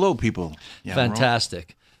 Yamarone. Hello, people. Yamarone.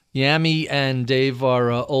 Fantastic. Yami and Dave are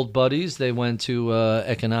old buddies. They went to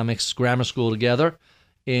economics grammar school together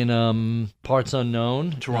in parts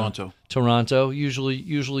unknown. Toronto.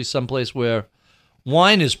 Usually someplace where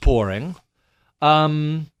wine is pouring.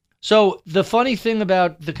 So the funny thing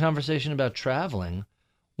about the conversation about traveling,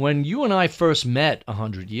 when you and I first met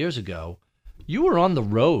 100 years ago, you were on the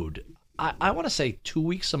road. I want to say 2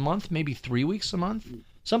 weeks a month, maybe 3 weeks a month,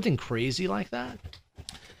 something crazy like that.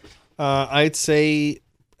 I'd say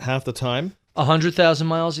half the time. 100,000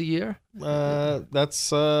 miles a year. That's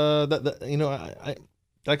that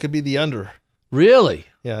could be the under. Really?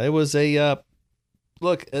 Yeah, it was a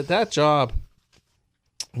look at that job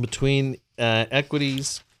between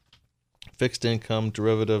equities, fixed income,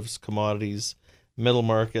 derivatives, commodities, middle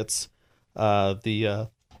markets, the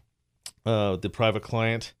private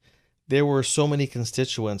client. There were so many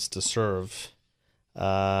constituents to serve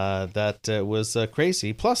that was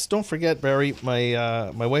crazy. Plus, don't forget, Barry, my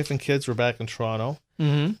wife and kids were back in Toronto.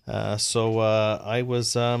 Mm-hmm. So I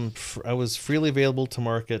was freely available to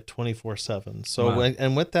market 24/7. So wow.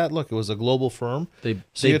 And with that, look, it was a global firm. They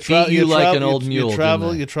beat you like an old mule.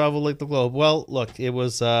 You travel like the globe. Well, look, it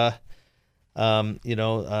was no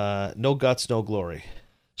guts, no glory.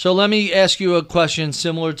 So let me ask you a question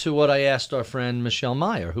similar to what I asked our friend Michelle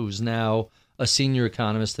Meyer, who's now a senior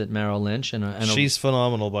economist at Merrill Lynch, and she's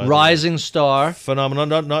phenomenal, by the way. Rising star.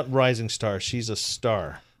 Phenomenal, not rising star. She's a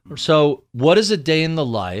star. So what is a day in the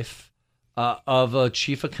life of a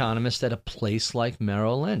chief economist at a place like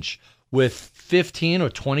Merrill Lynch with 15 or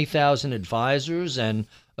 20,000 advisors and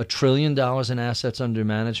 $1 trillion in assets under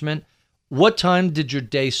management? What time did your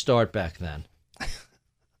day start back then?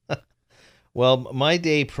 Well, my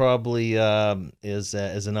day probably is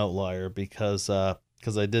an outlier because I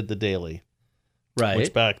did the daily, right?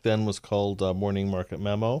 Which back then was called Morning Market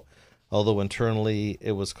Memo, although internally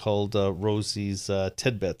it was called Rosie's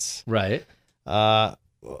Tidbits. Right.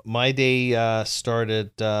 My day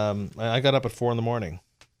started. I got up at 4 a.m.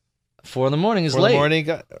 4 a.m. is late.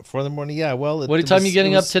 4 a.m. Yeah. Well, what time are you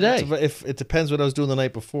getting up today? If it depends what I was doing the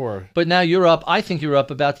night before. But now you're up. I think you're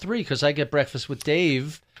up about 3 because I get breakfast with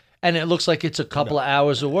Dave. And it looks like it's a couple of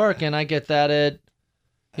hours of work, and I get that at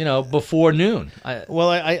before noon.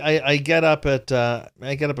 I get up at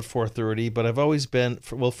 4:30, but I've always been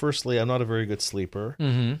firstly, I'm not a very good sleeper.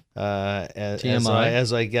 Mm-hmm. TMI.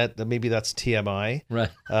 As I get, maybe that's TMI. Right.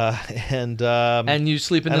 And you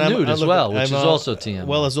sleep in the nude as well, which is also TMI.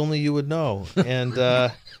 Well, as only you would know. And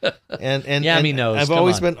Yami knows. I've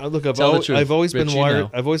always been wired. know.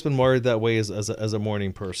 I've always been wired that way as a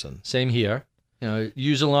morning person. Same here.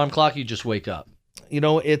 Use alarm clock, you just wake up.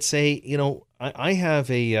 I have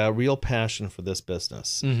a real passion for this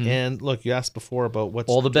business. Mm-hmm. And look, you asked before about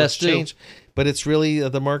what's changed, but it's really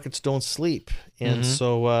the markets don't sleep. And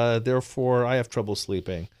so therefore I have trouble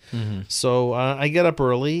sleeping. Mm-hmm. So I get up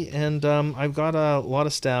early and I've got a lot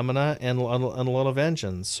of stamina and a lot of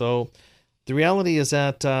engine. So the reality is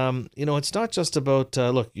that, it's not just about,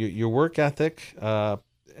 your work ethic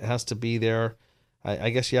has to be there.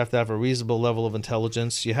 I guess you have to have a reasonable level of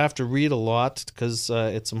intelligence. You have to read a lot because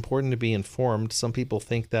it's important to be informed. Some people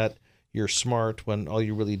think that you're smart when all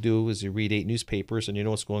you really do is you read 8 newspapers and you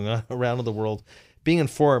know what's going on around in the world. Being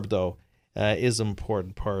informed, though, is an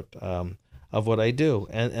important part of what I do.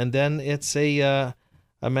 And then it's a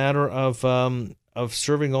matter of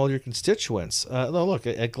serving all your constituents. Look,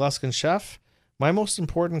 at Gluskin Sheff, my most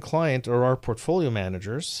important client are our portfolio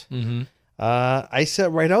managers. Mm-hmm. I sit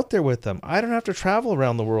right out there with them. I don't have to travel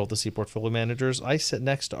around the world to see portfolio managers. I sit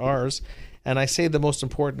next to ours, and I say the most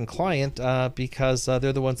important client because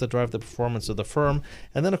they're the ones that drive the performance of the firm.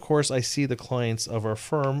 And then, of course, I see the clients of our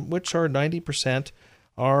firm, which are 90%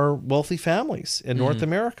 are wealthy families in North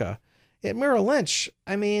America. At Merrill Lynch,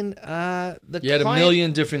 you had a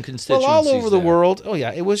million different constituencies. Well, all over the there. world. Oh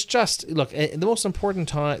yeah, it was just the most important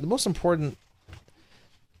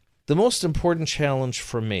challenge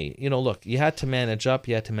for me, you had to manage up,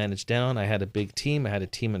 you had to manage down. I had a big team. I had a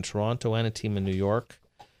team in Toronto and a team in New York.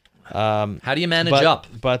 How do you manage up?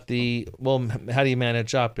 How do you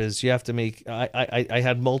manage up is you have to make, I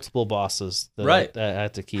had multiple bosses that I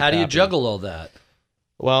had to keep How do you happy. juggle all that?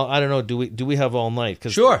 Well, I don't know. Do we have all night?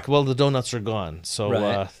 Sure. Well, the donuts are gone.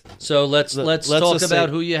 So so let's talk about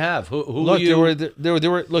who you have. Who look, you?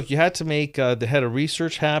 There were. Look, you had to make the head of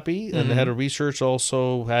research happy, and the head of research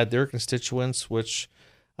also had their constituents, which,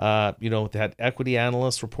 they had equity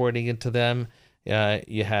analysts reporting into them.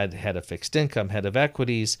 You had head of fixed income, head of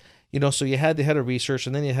equities. So you had the head of research,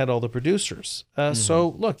 and then you had all the producers.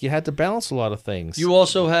 So, look, you had to balance a lot of things. You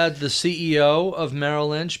also had the CEO of Merrill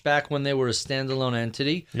Lynch back when they were a standalone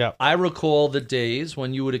entity. Yeah. I recall the days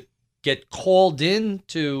when you would get called in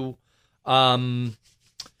to, I'm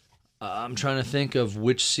trying to think of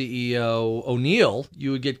which CEO, O'Neill,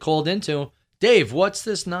 you would get called into. Dave, what's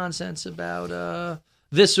this nonsense about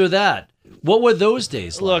this or that? What were those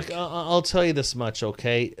days like? Look, I'll tell you this much,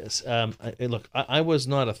 okay? Look, I was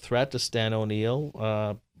not a threat to Stan O'Neill,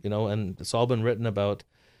 and it's all been written about.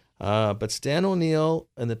 But Stan O'Neill,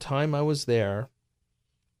 and the time I was there,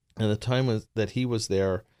 and the time that he was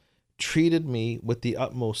there, treated me with the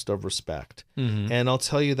utmost of respect. Mm-hmm. And I'll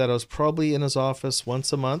tell you that I was probably in his office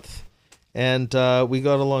once a month, and we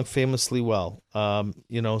got along famously well.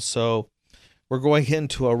 So we're going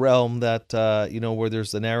into a realm that, where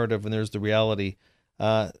there's the narrative and there's the reality.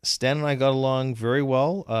 Stan and I got along very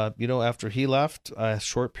well. After he left, a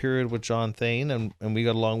short period with John Thane, and we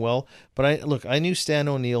got along well. But I knew Stan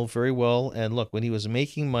O'Neill very well. And look, when he was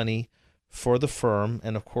making money for the firm,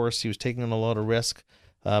 and of course he was taking on a lot of risk,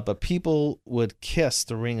 but people would kiss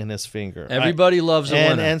the ring on his finger. Everybody loves a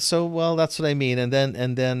winner. And so, well, that's what I mean. And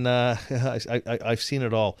then I've seen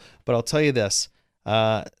it all. But I'll tell you this.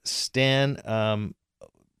 Stan,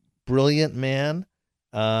 brilliant man,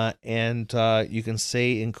 and you can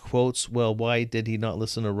say in quotes, well, why did he not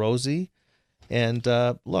listen to Rosie? And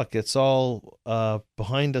look, it's all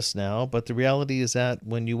behind us now, but the reality is that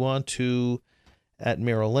when you want to, at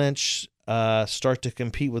Merrill Lynch, start to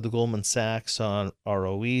compete with the Goldman Sachs on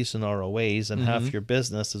ROEs and ROAs, and half your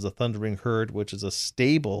business is a thundering herd, which is a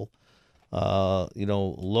stable,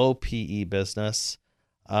 low PE business,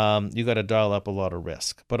 you got to dial up a lot of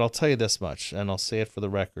risk. But I'll tell you this much, and I'll say it for the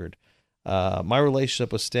record. My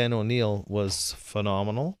relationship with Stan O'Neill was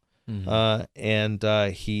phenomenal. And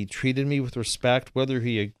he treated me with respect, whether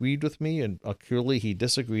he agreed with me, and clearly he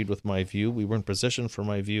disagreed with my view. We weren't positioned for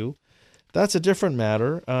my view. That's a different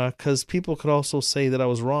matter, because people could also say that I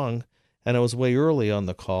was wrong, and I was way early on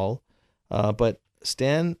the call. But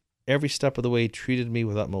Stan, every step of the way, treated me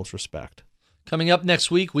with utmost respect. Coming up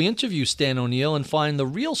next week, we interview Stan O'Neill and find the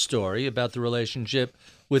real story about the relationship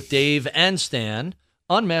with Dave and Stan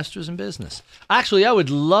on Masters in Business. Actually, I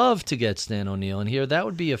would love to get Stan O'Neill in here. That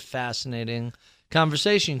would be a fascinating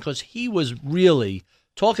conversation because he was really,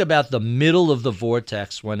 talk about the middle of the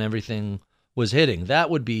vortex when everything was hitting. That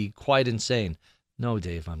would be quite insane. No,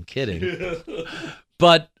 Dave, I'm kidding.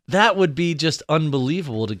 But that would be just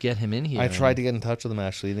unbelievable to get him in here. I tried to get in touch with him,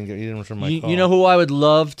 actually. He didn't return my call. You know who I would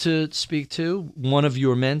love to speak to? One of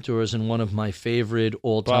your mentors and one of my favorite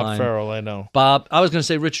all-time. Bob Farrell, I know. Bob, I was going to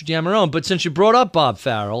say Richard Yamarone, but since you brought up Bob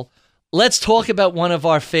Farrell, let's talk about one of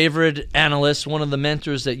our favorite analysts, one of the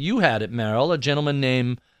mentors that you had at Merrill, a gentleman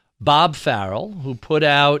named Bob Farrell, who put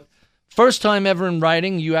out, first time ever in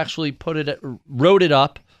writing, you actually wrote it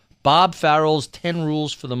up, Bob Farrell's 10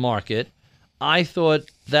 Rules for the Market. I thought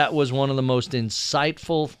that was one of the most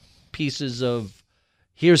insightful pieces of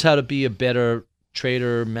here's how to be a better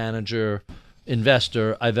trader, manager,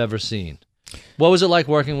 investor I've ever seen. What was it like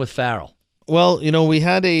working with Farrell? Well, we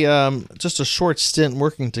had just a short stint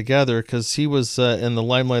working together because he was in the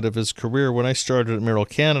limelight of his career when I started at Merrill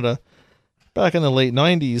Canada back in the late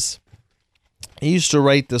 90s. He used to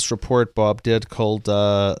write this report, Bob did, called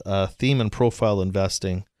Theme and Profile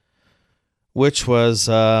Investing, which was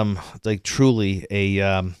truly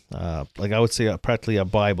I would say practically a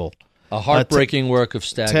Bible. A heartbreaking work of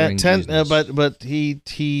staggering genius. But he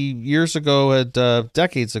years ago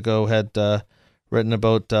decades ago had written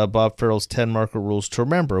about Bob Farrell's 10 market rules to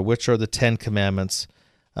remember, which are the 10 commandments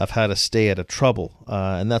of how to stay out of trouble.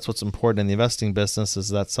 And that's what's important in the investing business is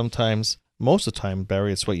that sometimes, most of the time,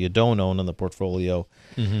 Barry, it's what you don't own in the portfolio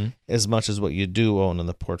as much as what you do own in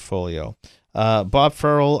the portfolio. Bob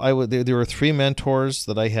Farrell, there were 3 mentors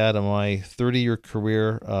that I had in my 30-year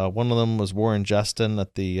career. One of them was Warren Justin,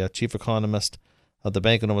 the chief economist of the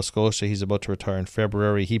Bank of Nova Scotia. He's about to retire in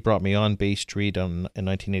February. He brought me on Bay Street in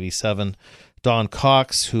 1987. Don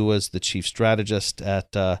Cox, who was the chief strategist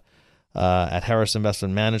at Harris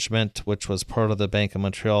Investment Management, which was part of the Bank of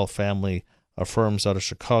Montreal family of firms out of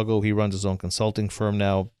Chicago. He runs his own consulting firm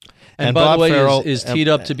now. And by Bob the way, Farrell is teed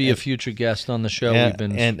up to be a future guest on the show. We've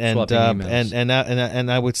been swapping emails.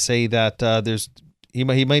 And I would say that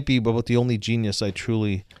he might be about the only genius I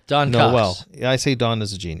truly Don know Cox. well. I say Don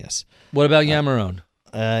is a genius. What about Yamarone?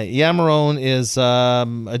 Yamarone is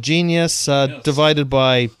a genius divided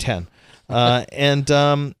by 10. And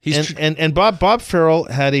Bob Farrell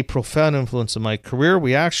had a profound influence on my career.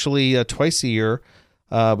 We actually twice a year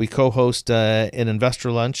we co-host an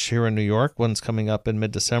investor lunch here in New York. One's coming up in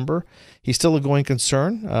mid-December. He's still a going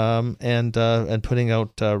concern and putting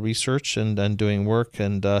out research and doing work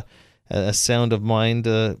and a sound of mind.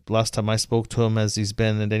 Last time I spoke to him, as he's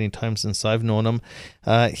been at any time since I've known him,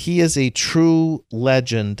 he is a true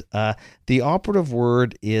legend. The operative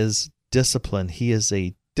word is discipline. He is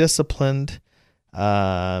a disciplined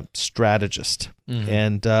strategist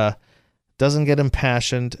and doesn't get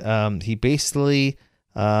impassioned. He basically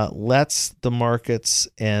lets the markets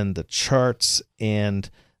and the charts and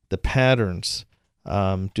the patterns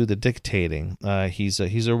do the dictating. He's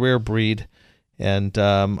a rare breed, and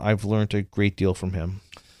I've learned a great deal from him.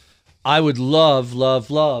 I would love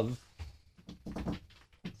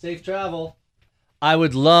safe travel. I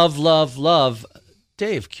would love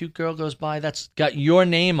Dave, cute girl goes by. That's got your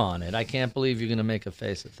name on it. I can't believe you're going to make a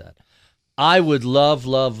face at that. I would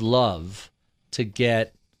love to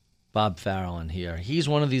get Bob Farrell in here. He's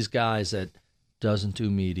one of these guys that doesn't do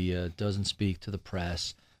media, doesn't speak to the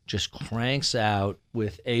press, just cranks out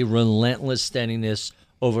with a relentless steadiness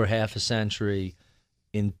over half a century,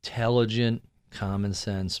 intelligent, common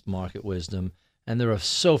sense, market wisdom. And there are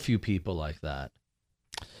so few people like that.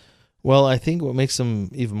 Well, I think what makes him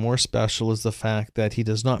even more special is the fact that he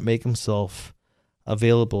does not make himself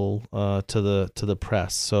available to the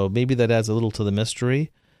press. So maybe that adds a little to the mystery,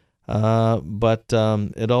 but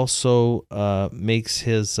it also makes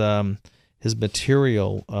his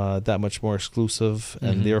material that much more exclusive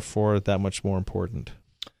and therefore that much more important.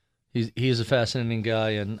 He's a fascinating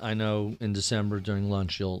guy, and I know in December during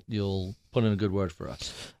lunch you'll put in a good word for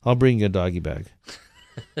us. I'll bring you a doggy bag.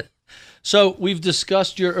 So we've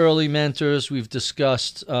discussed your early mentors. We've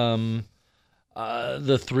discussed the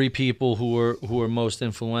 3 people who were most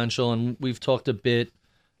influential, and we've talked a bit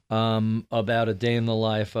about a day in the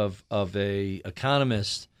life of a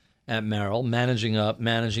economist at Merrill, managing up,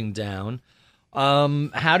 managing down.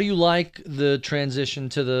 How do you like the transition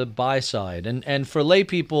to the buy side? And for lay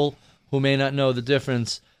people who may not know the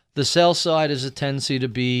difference, the sell side is a tendency to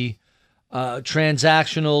be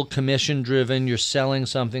transactional, commission-driven. You're selling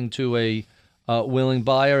something to a willing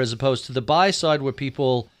buyer, as opposed to the buy side where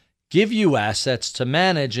people give you assets to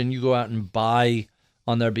manage and you go out and buy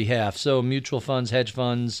on their behalf. So mutual funds, hedge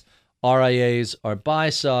funds, RIAs are buy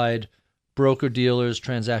side, broker-dealers,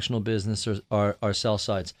 transactional business are sell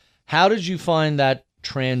sides. How did you find that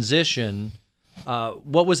transition?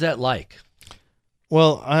 What was that like?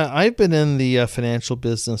 Well, I've been in the financial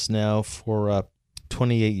business now for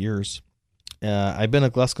 28 years. I've been a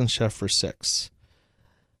Gluskin Sheff for 6.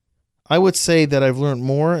 I would say that I've learned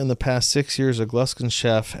more in the past 6 years of Gluskin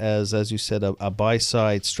Sheff as you said, a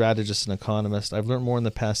buy-side strategist and economist. I've learned more in the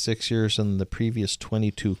past 6 years than the previous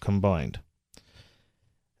 22 combined.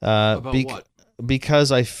 About what?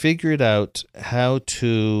 Because I figured out how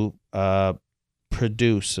to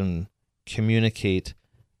produce and communicate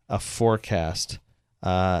a forecast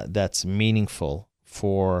that's meaningful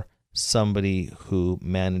for somebody who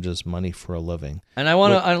manages money for a living. And I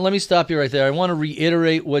want to let me stop you right there. I want to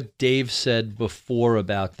reiterate what Dave said before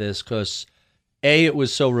about this, because A, it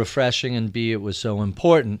was so refreshing, and B, it was so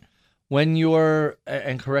important. When you're,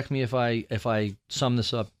 and correct me if I sum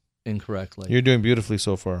this up incorrectly. You're doing beautifully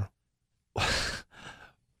so far.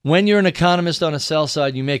 When you're an economist on a sell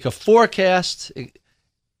side, you make a forecast.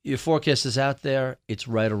 Your forecast is out there. It's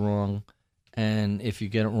right or wrong. And if you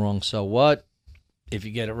get it wrong, so what? If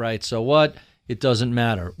you get it right, so what? It doesn't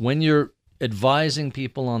matter. When you're advising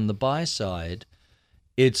people on the buy side,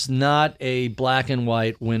 it's not a black and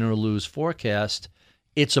white win or lose forecast.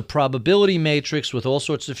 It's a probability matrix with all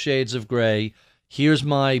sorts of shades of gray. Here's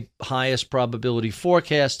my highest probability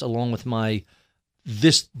forecast along with my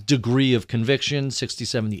this degree of conviction, 60,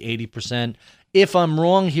 70, 80%. If I'm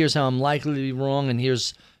wrong, here's how I'm likely to be wrong, and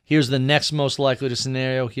here's the next most likely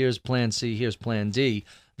scenario. Here's plan C, here's plan D.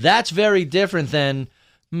 That's very different than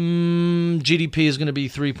GDP is going to be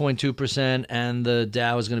 3.2% and the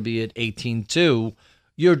Dow is going to be at 18.2.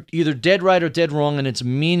 You're either dead right or dead wrong, and it's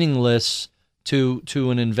meaningless to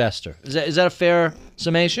an investor. Is that a fair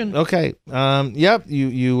summation? Okay. Yep.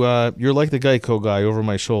 You're like the Geico guy over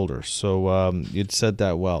my shoulder. So you'd said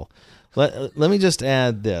that well. Let me just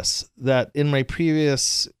add this: that in my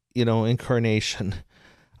previous incarnation,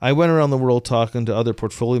 I went around the world talking to other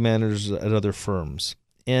portfolio managers at other firms.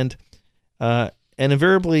 And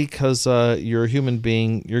invariably, because you're a human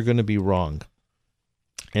being, you're going to be wrong.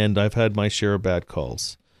 And I've had my share of bad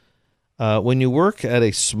calls. When you work at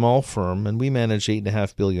a small firm, and we manage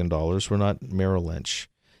 $8.5 billion, we're not Merrill Lynch.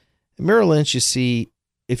 In Merrill Lynch, you see,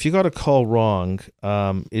 if you got a call wrong,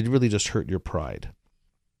 it really just hurt your pride.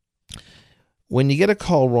 When you get a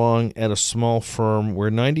call wrong at a small firm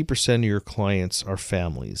where 90% of your clients are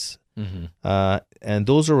families, and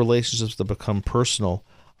those are relationships that become personal.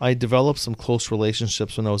 I developed some close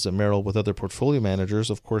relationships when I was at Merrill with other portfolio managers.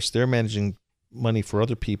 Of course, they're managing money for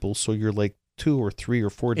other people, so you're like 2 or 3 or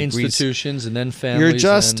 4 degrees. Institutions and then families.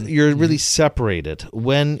 You're really separated.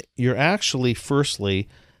 When you're actually, firstly,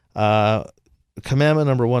 commandment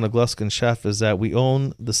number 1 of Gluskin Sheff is that we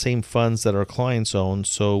own the same funds that our clients own,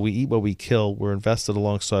 so we eat what we kill. We're invested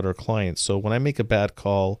alongside our clients. So when I make a bad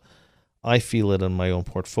call, I feel it in my own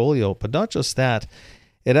portfolio. But not just that,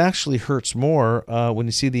 it actually hurts more when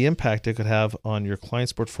you see the impact it could have on your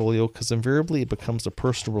client's portfolio, because invariably it becomes a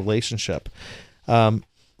personal relationship.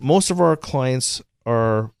 Most of our clients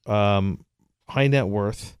are high net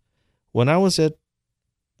worth. When I was at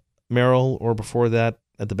Merrill, or before that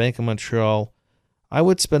at the Bank of Montreal, I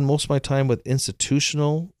would spend most of my time with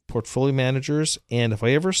institutional portfolio managers, and if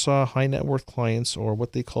I ever saw high net worth clients, or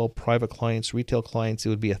what they call private clients, retail clients, it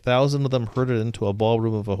would be 1,000 of them herded into a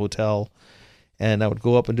ballroom of a hotel, and I would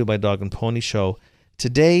go up and do my dog and pony show.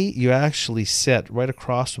 Today, you actually sit right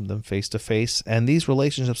across from them face to face, and these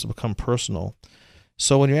relationships have become personal.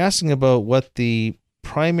 So when you're asking about what the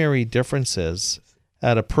primary difference is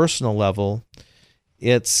at a personal level,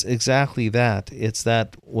 it's exactly that. It's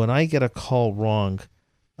that when I get a call wrong,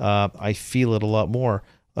 I feel it a lot more.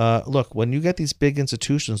 Look, when you get these big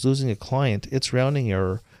institutions losing a client, it's rounding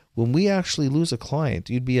error. When we actually lose a client,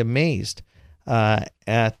 you'd be amazed at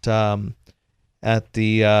the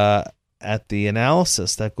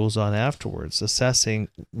analysis that goes on afterwards, assessing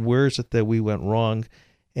where is it that we went wrong,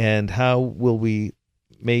 and how will we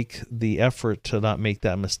make the effort to not make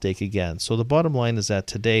that mistake again. So the bottom line is that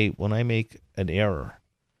today, when I make an error,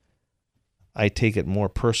 I take it more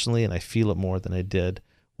personally, and I feel it more than I did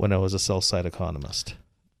when I was a sell-side economist.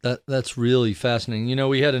 That's really fascinating.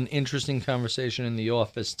 We had an interesting conversation in the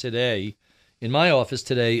office today, in my office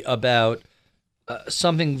today, about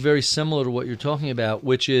something very similar to what you're talking about,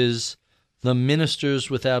 which is the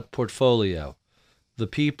ministers without portfolio, the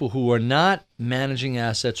people who are not managing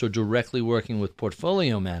assets or directly working with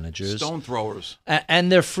portfolio managers. Stone throwers.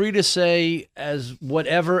 And they're free to say as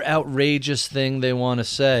whatever outrageous thing they want to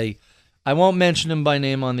say. I won't mention him by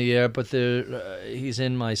name on the air, but he's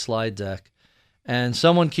in my slide deck. And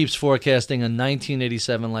someone keeps forecasting a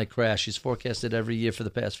 1987-like crash. He's forecasted every year for the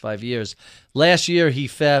past 5 years. Last year, he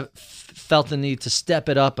felt the need to step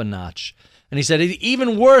it up a notch. And he said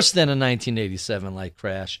even worse than a 1987-like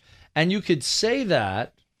crash. And you could say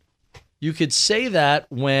that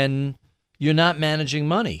when you're not managing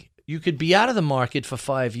money. You could be out of the market for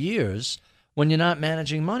 5 years when you're not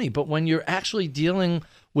managing money. But when you're actually dealing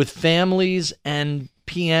with families and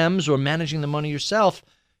PMs or managing the money yourself,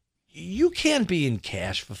 you can't be in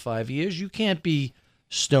cash for 5 years. You can't be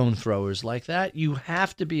stone throwers like that. You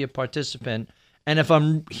have to be a participant. And if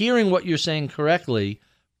I'm hearing what you're saying correctly,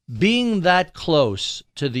 being that close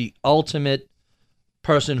to the ultimate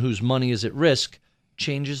person whose money is at risk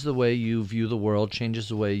changes the way you view the world, changes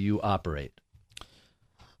the way you operate.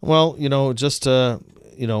 Well, just to,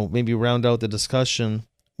 maybe round out the discussion,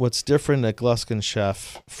 what's different at Gluskin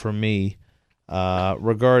Sheff for me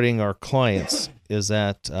regarding our clients is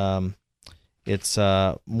that it's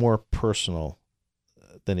more personal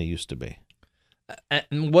than it used to be.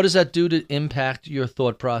 And what does that do to impact your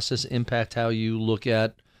thought process, impact how you look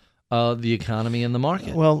at the economy and the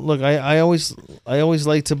market? Well, look, I always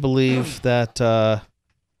like to believe that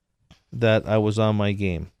that I was on my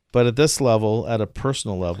game. But at this level, at a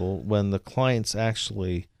personal level, when the clients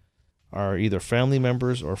actually are either family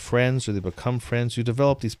members or friends, or they become friends, you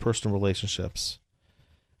develop these personal relationships.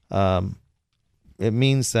 It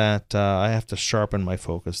means that I have to sharpen my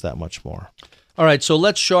focus that much more. All right, so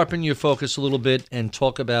let's sharpen your focus a little bit and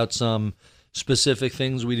talk about some specific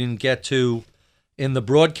things we didn't get to in the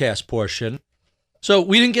broadcast portion. So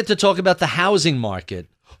we didn't get to talk about the housing market,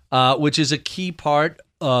 which is a key part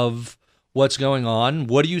of what's going on.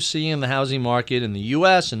 What do you see in the housing market in the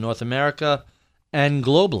U.S. and North America and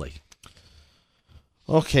globally?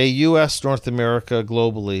 Okay, U.S., North America,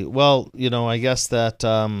 globally. Well, I guess that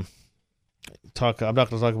I'm not going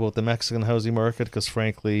to talk about the Mexican housing market because,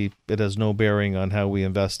 frankly, it has no bearing on how we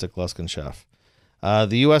invest at Gluskin Sheff.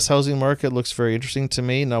 The U.S. housing market looks very interesting to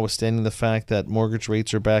me, notwithstanding the fact that mortgage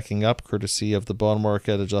rates are backing up, courtesy of the bond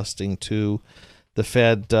market adjusting to the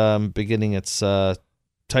Fed beginning its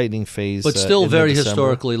tightening phase. But still very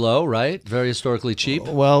historically low, right? Very historically cheap.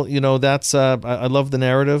 Well, that's I love the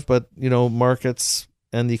narrative, but markets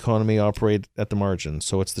and the economy operate at the margin,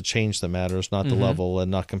 so it's the change that matters, not the level,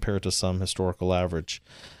 and not compared to some historical average.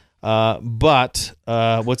 But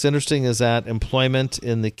what's interesting is that employment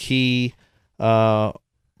in the key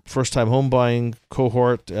first-time home buying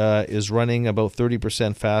cohort is running about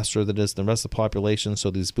 30% faster than it is the rest of the population.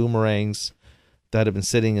 So these boomerangs that have been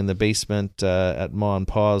sitting in the basement at Ma and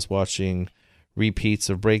Pa's watching repeats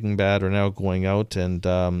of Breaking Bad are now going out and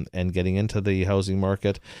getting into the housing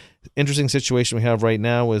market. Interesting situation we have right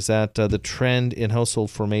now is that the trend in net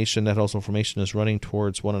household formation is running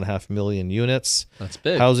towards 1.5 million units. That's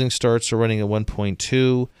big. Housing starts are running at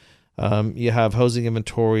 1.2. You have housing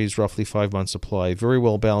inventories, roughly 5 months supply. Very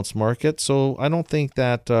well-balanced market. So I don't think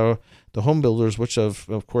that the home builders, which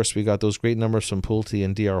of course we got those great numbers from Pulte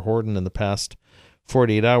and D.R. Horton in the past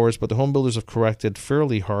 48 hours, but the home builders have corrected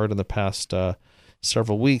fairly hard in the past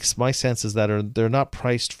several weeks. My sense is that they're not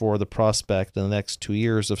priced for the prospect in the next 2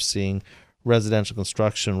 years of seeing residential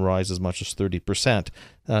construction rise as much as 30%.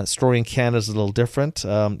 Story in Canada is a little different.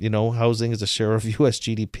 Housing as a share of U.S.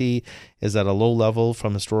 GDP is at a low level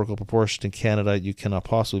from historical proportion. In Canada, you cannot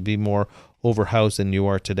possibly be more overhoused than you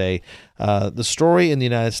are today. The story in the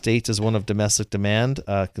United States is one of domestic demand,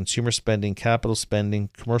 consumer spending, capital spending,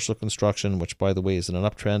 commercial construction, which, by the way, is in an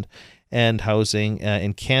uptrend, and housing.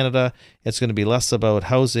 In Canada, it's going to be less about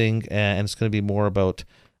housing, and it's going to be more about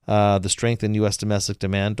the strength in U.S. domestic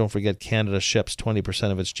demand. Don't forget, Canada ships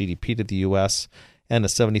 20% of its GDP to the U.S., and a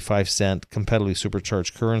 75-cent competitively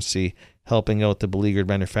supercharged currency helping out the beleaguered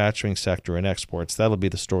manufacturing sector and exports. That'll be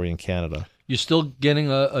the story in Canada. You're still getting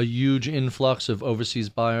a huge influx of overseas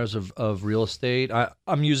buyers of real estate.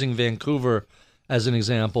 I'm using Vancouver as an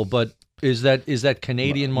example, but is that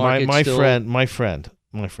Canadian market still? My friend.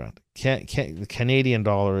 The Canadian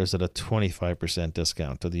dollar is at a 25%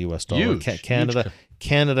 discount to the U.S. dollar. Huge.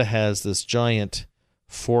 Canada has this giant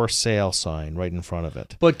for sale sign right in front of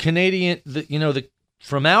it. But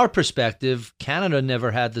from our perspective, Canada never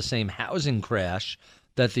had the same housing crash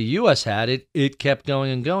that the U.S. had. It kept going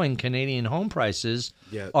and going. Canadian home prices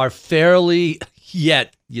are fairly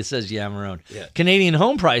Canadian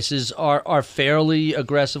home prices are fairly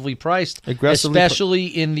aggressively priced, especially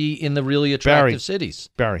in the really attractive cities.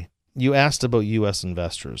 Barry, you asked about U.S.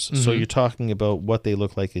 investors, so you're talking about what they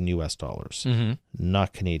look like in U.S. dollars,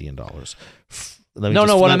 not Canadian dollars.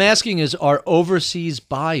 What I'm asking is, are overseas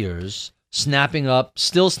buyers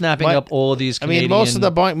still snapping up all of these Canadian... most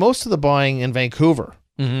of the buying in Vancouver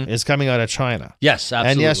is coming out of China. Yes,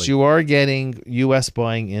 absolutely. And yes, you are getting U.S.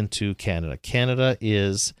 buying into Canada. Canada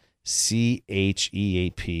is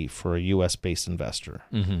CHEAP for a U.S.-based investor.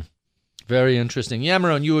 Very interesting.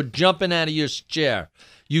 Yamarone, you were jumping out of your chair.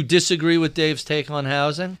 You disagree with Dave's take on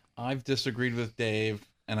housing? I've disagreed with Dave,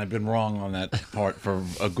 and I've been wrong on that part for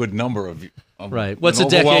a good number of right. What's an a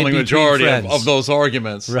decade overwhelming majority friends? of those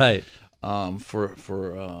arguments. Right. For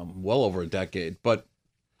well over a decade. But,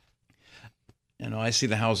 I see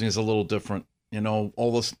the housing as a little different.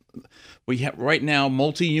 All this we have right now,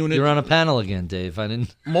 multi-unit. You're on a panel again, Dave. I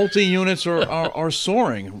didn't. Multi-units are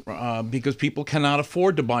soaring because people cannot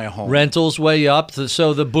afford to buy a home. Rentals way up.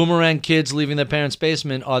 So the boomerang kids leaving their parents'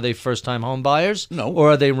 basement, are they first-time home buyers? No.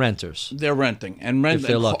 Or are they renters? They're renting. And if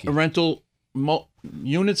they're lucky. Rental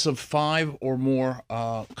units of 5 or more,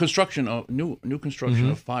 construction of new construction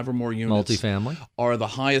of 5 or more units. Multifamily. Are the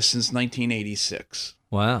highest since 1986.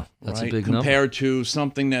 Wow, that's right? a big number. Compared to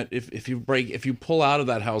something that if you pull out of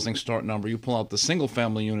that housing start number, you pull out the single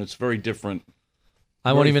family units, very different.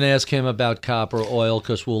 I won't even ask him about copper or oil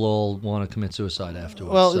because we'll all want to commit suicide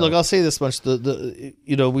afterwards. Well, look, I'll say this much: we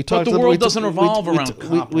talked. But the world doesn't revolve around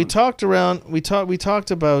copper. We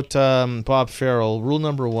talked about Bob Farrell. Rule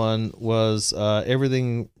number 1 was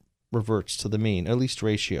everything reverts to the mean, at least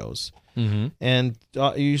ratios. Mm-hmm. And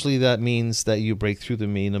usually that means that you break through the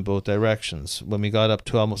mean in both directions. When we got up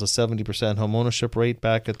to almost a 70% home ownership rate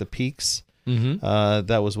back at the peaks,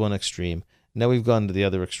 that was one extreme. Now we've gone to the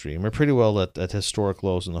other extreme. We're pretty well at historic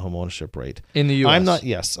lows in the home ownership rate. In the U.S.? I'm not,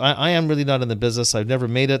 yes. I am really not in the business. I've never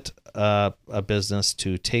made it a business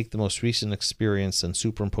to take the most recent experience and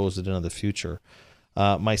superimpose it into the future.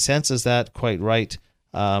 My sense is that, quite right,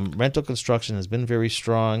 rental construction has been very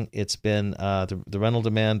strong. It's been the rental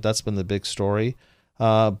demand, that's been the big story.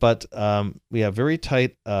 But we have very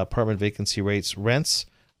tight apartment vacancy rates. Rents,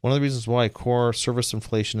 one of the reasons why core service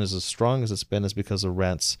inflation is as strong as it's been is because of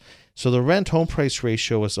rents. So the rent-home price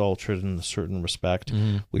ratio is altered in a certain respect.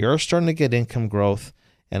 Mm-hmm. We are starting to get income growth,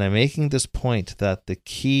 and I'm making this point that the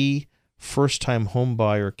key first-time home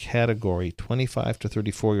buyer category, 25 to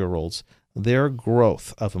 34-year-olds, their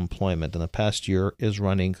growth of employment in the past year is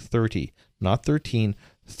running 30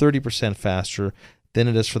 30% faster than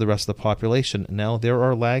it is for the rest of the population. Now, there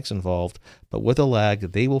are lags involved, but with a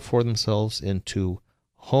lag, they will pour themselves into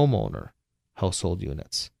homeowner household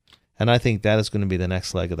units. And I think that is going to be the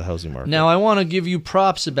next leg of the housing market. Now, I want to give you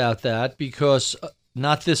props about that because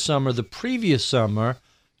not this summer, the previous summer,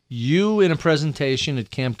 you in a presentation at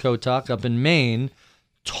Camp Kotok up in Maine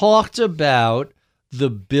talked about the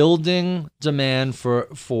building demand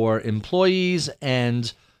for employees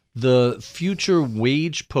and the future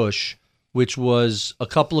wage push, which was a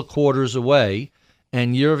couple of quarters away.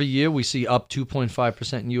 And year over year, we see up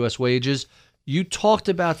 2.5% in U.S. wages. You talked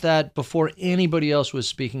about that before anybody else was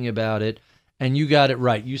speaking about it, and you got it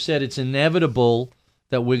right. You said it's inevitable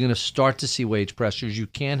that we're going to start to see wage pressures. You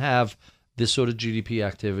can't have this sort of GDP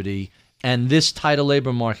activity and this tight a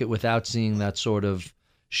labor market without seeing that sort of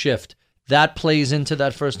shift. That plays into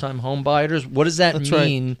that first-time home buyers. What does that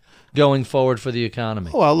mean going forward for the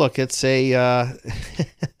economy? Well, look, it's a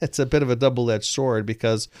it's a bit of a double-edged sword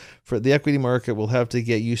because for the equity market, we'll have to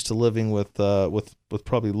get used to living with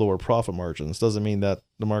probably lower profit margins. Doesn't mean that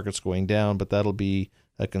the market's going down, but that'll be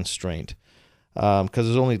a constraint because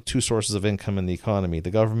there's only 2 sources of income in the economy.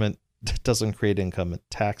 The government doesn't create income; it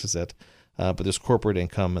taxes it. But there's corporate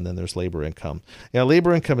income and then there's labor income. Yeah,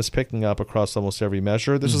 labor income is picking up across almost every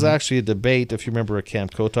measure. This was actually a debate, if you remember, at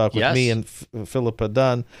Camp Kotok with me and Philippa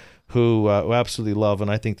Dunn, who absolutely love, and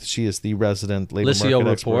I think that she is the resident labor market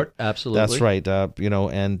expert. Absolutely. That's right.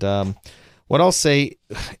 What I'll say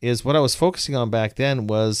is what I was focusing on back then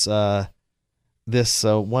was this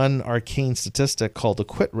one arcane statistic called the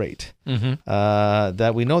quit rate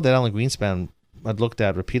that we know that Alan Greenspan had looked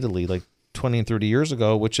at repeatedly, like 20 and 30 years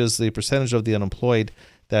ago, which is the percentage of the unemployed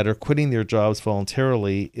that are quitting their jobs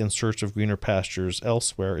voluntarily in search of greener pastures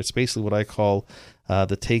elsewhere. It's basically what I call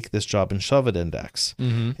the take this job and shove it index.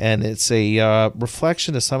 And it's a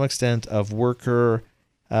reflection to some extent of worker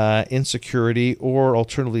insecurity or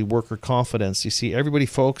alternatively worker confidence. You see, everybody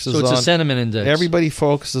focuses on... So it's a sentiment index. Everybody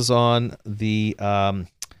focuses on the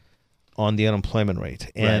unemployment rate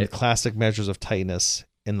and classic measures of tightness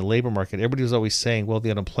in the labor market. Everybody was always saying, well,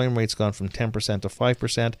 the unemployment rate's gone from 10% to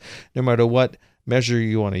 5%. No matter what measure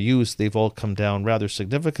you want to use, they've all come down rather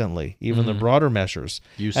significantly, even the broader measures.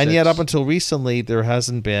 And yet up until recently, there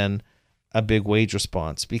hasn't been a big wage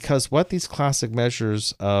response because what these classic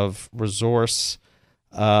measures of resource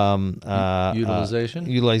utilization,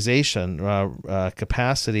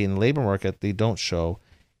 capacity in the labor market, they don't show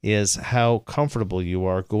is how comfortable you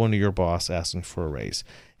are going to your boss asking for a raise.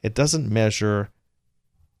 It doesn't measure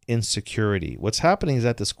insecurity. What's happening is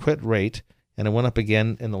that this quit rate and it went up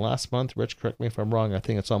again in the last month. Rich, correct me if I'm wrong. I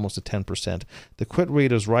think it's almost a 10%. The quit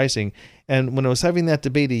rate is rising. And when I was having that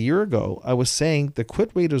debate a year ago, I was saying the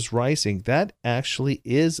quit rate is rising. That actually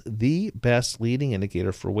is the best leading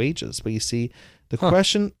indicator for wages. But you see, the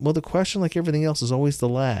question, like everything else, is always the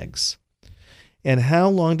lags. And how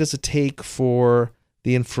long does it take for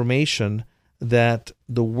the information that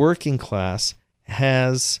the working class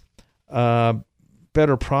has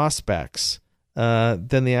better prospects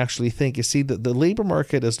than they actually think? You see, the labor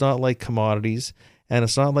market is not like commodities, and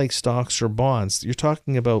it's not like stocks or bonds. You're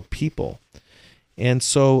talking about people. And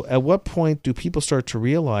so at what point do people start to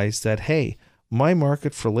realize that, hey, my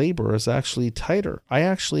market for labor is actually tighter? I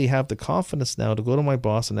actually have the confidence now to go to my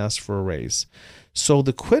boss and ask for a raise. So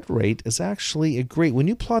the quit rate is actually a great, when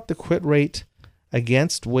you plot the quit rate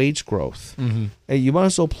against wage growth, you might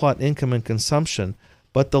as well plot income and consumption,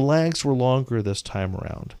 but the lags were longer this time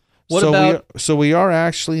around. So we are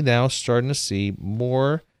actually now starting to see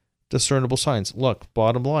more discernible signs. Look,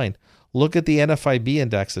 bottom line, look at the NFIB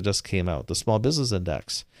index that just came out, the small business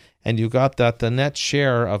index. And you got that the net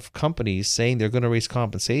share of companies saying they're going to raise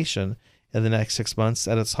compensation in the next 6 months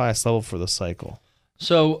at its highest level for the cycle.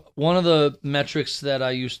 So one of the metrics that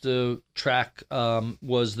I used to track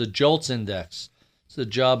was the JOLTS index. It's the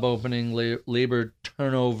job opening labor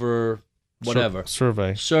turnover whatever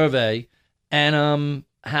survey. And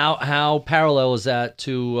how parallel is that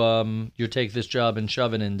to your Take This Job and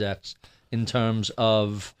Shove It index in terms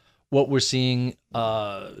of what we're seeing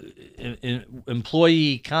in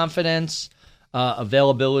employee confidence,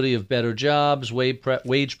 availability of better jobs,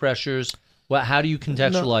 wage pressures? How do you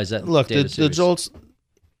contextualize that? Look, the JOLTS.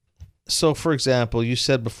 So, for example, you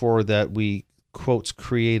said before that we, quotes,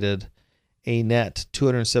 created a net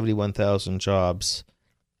 271,000 jobs,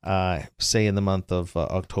 say in the month of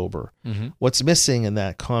October. What's missing in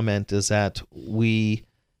that comment is that we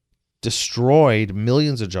destroyed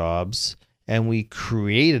millions of jobs and we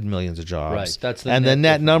created millions of jobs. Right, that's the net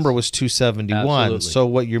difference. Number was 271. Absolutely. So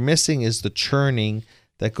what you're missing is the churning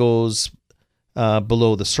that goes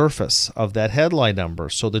below the surface of that headline number.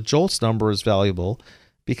 So the JOLTS number is valuable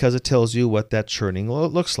because it tells you what that churning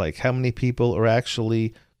looks like. How many people are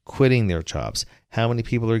actually quitting their jobs? How many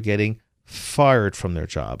people are getting fired from their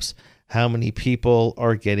jobs? How many people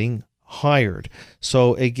are getting hired?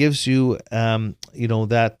 So it gives you,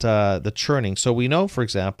 the churning. So we know, for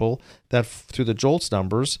example, that through the JOLTS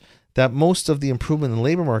numbers, that most of the improvement in the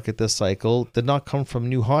labor market this cycle did not come from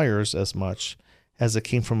new hires as much as it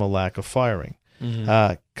came from a lack of firing.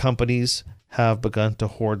 Companies have begun to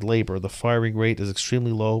hoard labor. The firing rate is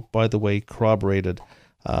extremely low, by the way, corroborated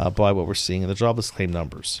by what we're seeing in the jobless claim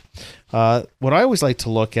numbers. What I always like to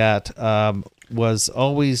look at was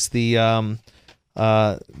always the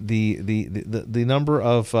number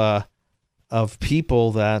of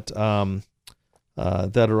people that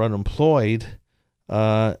are unemployed,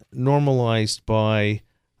 normalized by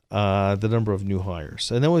the number of new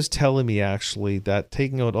hires. And that was telling me actually that,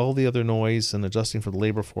 taking out all the other noise and adjusting for the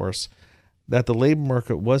labor force, that the labor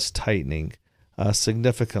market was tightening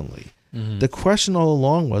significantly. The question all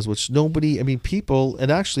along was, people,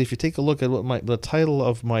 and actually if you take a look at what the title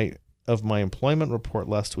of my employment report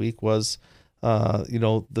last week was,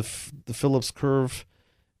 the Phillips curve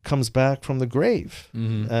comes back from the grave,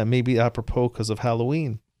 maybe apropos because of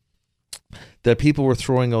Halloween, that people were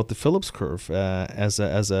throwing out the Phillips curve as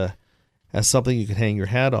something you could hang your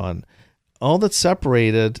hat on. All that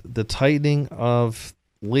separated the tightening of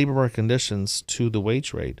labor market conditions to the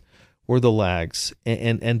wage rate were the lags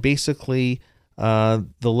and basically the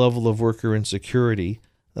level of worker insecurity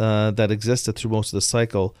that existed through most of the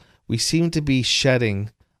cycle. We seem to be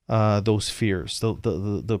shedding those fears.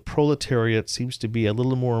 The proletariat seems to be a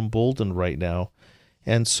little more emboldened right now,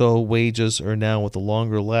 and so wages are now, with a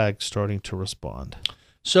longer lag, starting to respond.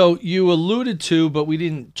 So you alluded to, but we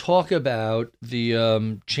didn't talk about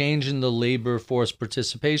the change in the labor force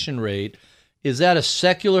participation rate. Is that a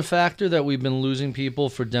secular factor that we've been losing people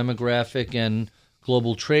for demographic and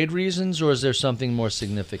global trade reasons, or is there something more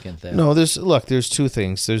significant there? No, there's two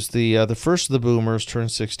things. There's the first of the boomers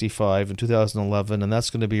turned 65 in 2011, and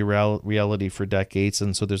that's going to be reality for decades,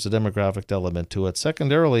 and so there's a demographic element to it.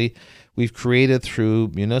 Secondarily, we've created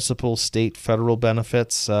through municipal, state, federal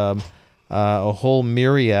benefits a whole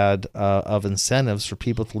myriad of incentives for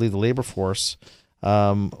people to leave the labor force,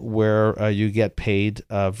 where you get paid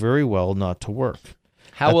very well not to work.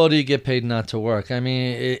 How well do you get paid not to work? I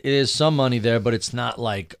mean, it is some money there, but it's not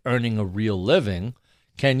like earning a real living.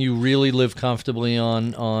 Can you really live comfortably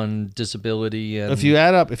on disability? And If you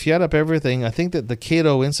add up everything, I think that the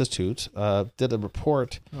Cato Institute did a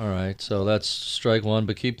report. All right, so that's strike one,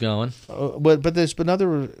 but keep going. But there's been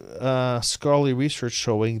other scholarly research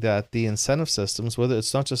showing that the incentive systems, whether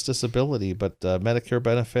it's not just disability, but Medicare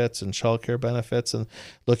benefits and child care benefits, and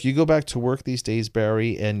look, you go back to work these days,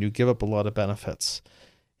 Barry, and you give up a lot of benefits.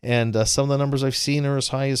 And some of the numbers I've seen are as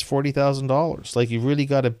high as $40,000. Like, you've really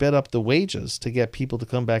got to bid up the wages to get people to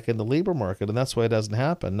come back in the labor market, and that's why it doesn't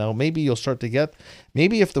happen. Now, maybe you'll start to get,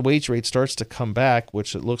 maybe if the wage rate starts to come back,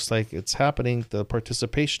 which it looks like it's happening, the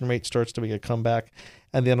participation rate starts to make a comeback,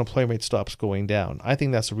 and the unemployment rate stops going down. I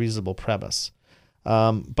think that's a reasonable premise.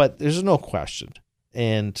 But there's no question.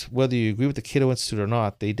 And whether you agree with the Cato Institute or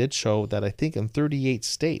not, they did show that I think in 38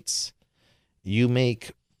 states, you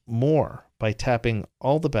make more by tapping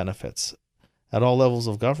all the benefits at all levels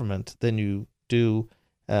of government than you do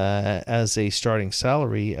as a starting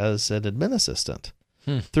salary as an admin assistant.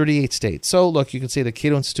 38 states. So, look, you can say the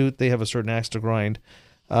Cato Institute, they have a certain axe to grind.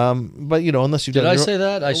 But, unless you've done... Did I say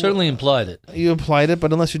that? I certainly implied it. You implied it,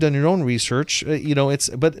 but unless you've done your own research, it's...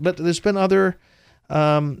 But there's been other...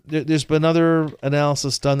 there's been other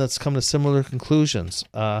analysis done that's come to similar conclusions.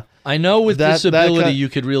 I know with disability, you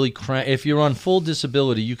could really crank. If you're on full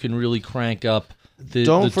disability, you can really crank up the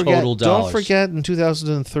total dollars. Don't forget, in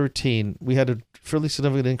 2013, we had a fairly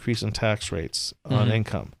significant increase in tax rates on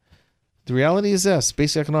income. The reality is this: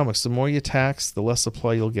 basic economics. The more you tax, the less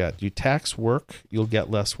supply you'll get. You tax work, you'll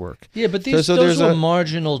get less work. Yeah, but those are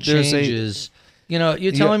marginal changes.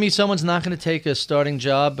 You're telling me someone's not going to take a starting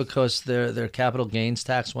job because their capital gains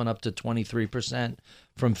tax went up to 23%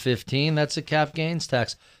 from 15%? That's a cap gains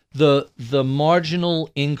tax. The marginal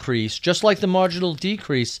increase, just like the marginal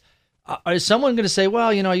decrease, is someone going to say, well,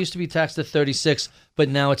 I used to be taxed at 36, but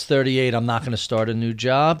now it's 38. I'm not going to start a new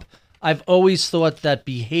job. I've always thought that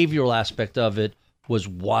behavioral aspect of it was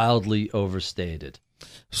wildly overstated.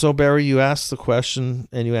 So, Barry, you asked the question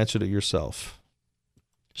and you answered it yourself.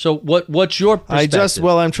 So what's your perspective?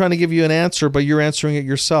 I'm trying to give you an answer, but you're answering it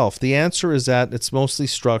yourself. The answer is that it's mostly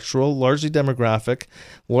structural, largely demographic,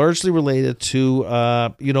 largely related to,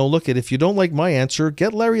 look, if you don't like my answer,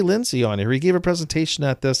 get Larry Lindsay on here. He gave a presentation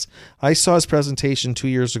at this. I saw his presentation 2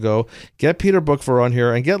 years ago. Get Peter Bookfor on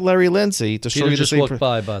here and get Larry Lindsay to show you the same. Peter just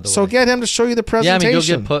walked by the way. So get him to show you the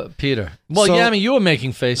presentation. Go get Peter. Well, you were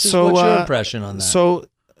making faces. So, what's your impression on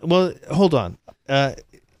that? Hold on.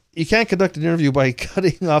 You can't conduct an interview by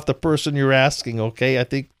cutting off the person you're asking, okay? I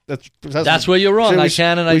think that's where you're wrong. I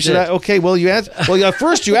did. Okay, well,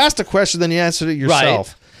 first you asked a question, then you answered it yourself.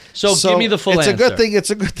 Right. So give me the full answer. It's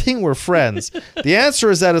a good thing we're friends. The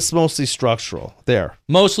answer is that it's mostly structural.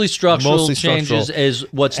 Mostly structural changes is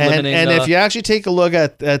what's limiting. And if you actually take a look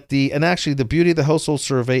at the beauty of the household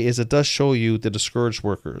survey is it does show you the discouraged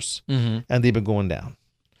workers, and they've been going down.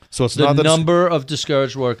 So it's not the number of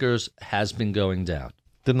discouraged workers has been going down.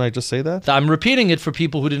 Didn't I just say that? I'm repeating it for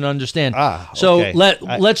people who didn't understand. Okay. So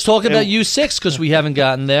let's talk about U6 because we haven't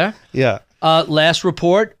gotten there. Yeah. Last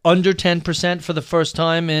report, under 10% for the first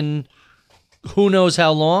time in who knows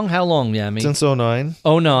how long. How long, Yami? Since 2009.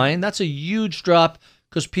 2009. That's a huge drop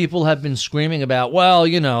because people have been screaming about,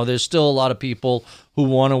 there's still a lot of people who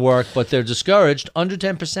want to work, but they're discouraged. Under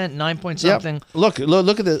 10%, 9 point something. Yep.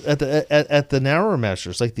 Look at the narrower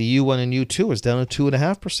measures, like the U1 and U2 is down to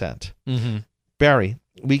 2.5%. Mm-hmm. Barry,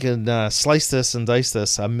 we can slice this and dice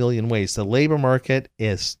this a million ways. The labor market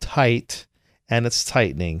is tight, and it's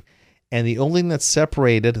tightening. And the only thing that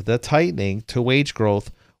separated the tightening to wage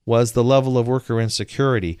growth was the level of worker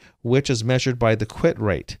insecurity, which is measured by the quit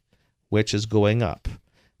rate, which is going up.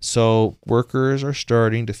 So workers are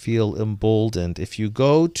starting to feel emboldened. If you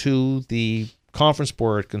go to the Conference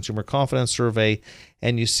Board Consumer Confidence Survey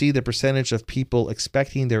and you see the percentage of people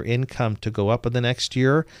expecting their income to go up in the next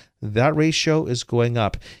year, that ratio is going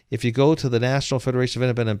up. If you go to the National Federation of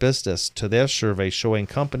Independent Business, to their survey showing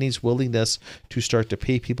companies' willingness to start to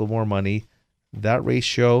pay people more money, that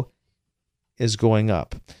ratio is going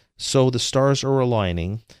up. So the stars are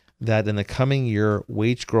aligning that in the coming year,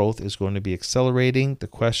 wage growth is going to be accelerating. The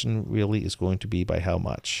question really is going to be by how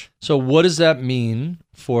much. So what does that mean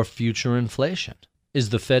for future inflation? Is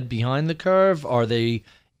the Fed behind the curve? Are they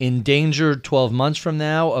endangered 12 months from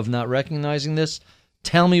now of not recognizing this?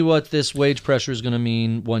 Tell me what this wage pressure is going to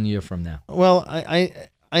mean 1 year from now. Well, I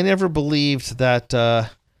never believed that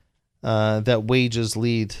that wages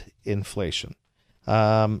lead inflation.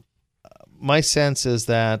 My sense is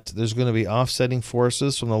that there's going to be offsetting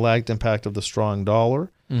forces from the lagged impact of the strong dollar.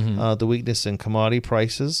 Mm-hmm. The weakness in commodity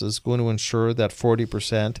prices is going to ensure that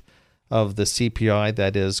 40% of the CPI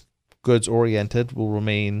that is goods-oriented will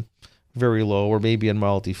remain very low or maybe in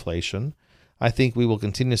mild deflation. I think we will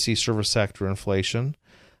continue to see service sector inflation.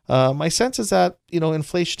 My sense is that,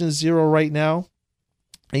 inflation is 0 right now.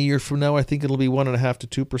 A year from now, I think it'll be 1.5%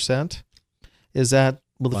 to 2%.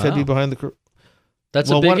 Will the Fed be behind the curve? That's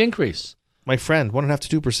a big increase. My friend, 1.5%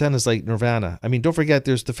 to 2% is like nirvana. I mean, don't forget,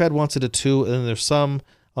 the Fed wants it at 2, and then there's some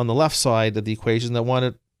on the left side of the equation that want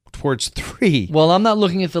it towards 3. Well, I'm not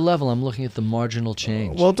looking at the level. I'm looking at the marginal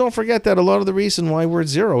change. Well, don't forget that a lot of the reason why we're at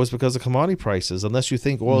 0 is because of commodity prices. Unless you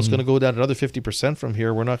think oil is going to go down another 50% from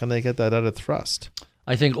here, we're not going to get that out of thrust.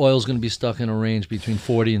 I think oil's going to be stuck in a range between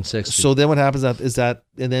 40 and 60. So then what happens is that,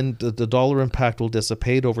 and then the dollar impact will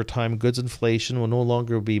dissipate over time. Goods inflation will no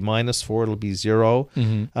longer be -4, it'll be 0.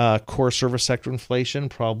 Core service sector inflation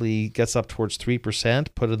probably gets up towards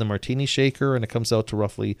 3%, put it in the martini shaker, and it comes out to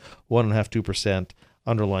roughly 1.5%, 2%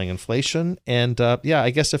 underlying inflation. And I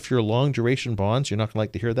guess if you're long duration bonds, you're not going to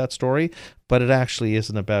like to hear that story, but it actually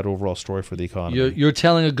isn't a bad overall story for the economy. You're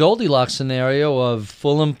telling a Goldilocks scenario of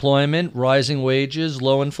full employment, rising wages,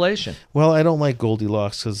 low inflation. Well, I don't like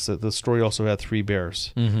Goldilocks because the story also had 3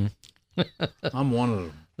 bears. I'm one of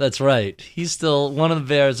them. That's right. He's still one of the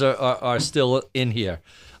bears are still in here.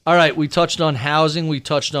 All right, we touched on housing, we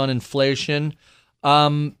touched on inflation.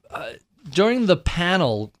 During the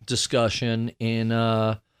panel discussion in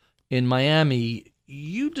Miami,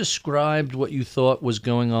 you described what you thought was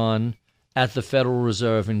going on at the Federal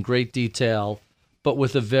Reserve in great detail, but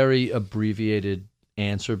with a very abbreviated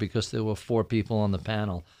answer because there were 4 people on the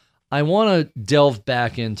panel. I want to delve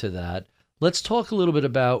back into that. Let's talk a little bit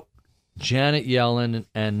about Janet Yellen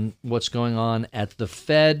and what's going on at the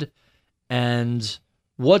Fed and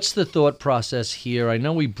what's the thought process here. I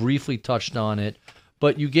know we briefly touched on it,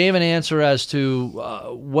 but you gave an answer as to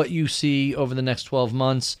what you see over the next 12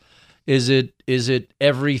 months. Is it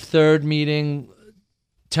every third meeting?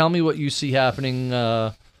 Tell me what you see happening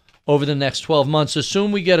over the next 12 months.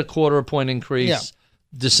 Assume we get a 0.25 point increase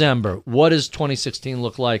December. What does 2016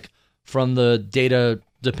 look like from the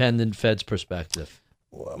data-dependent Fed's perspective?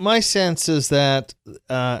 My sense is that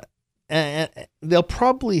they'll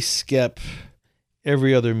probably skip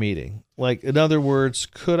every other meeting. Like, in other words,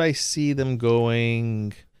 could I see them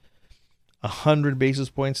going 100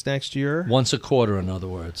 basis points next year? Once a quarter, in other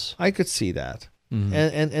words. I could see that. And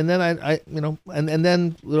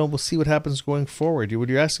then we'll see what happens going forward. When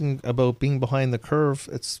you're asking about being behind the curve,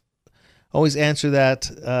 it's always answer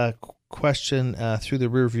that question through the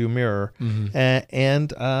rearview mirror.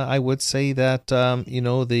 And I would say that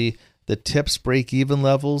the TIPS break-even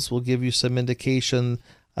levels will give you some indication.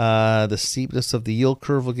 The steepness of the yield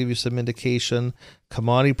curve will give you some indication.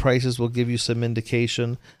 Commodity prices will give you some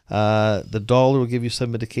indication. The dollar will give you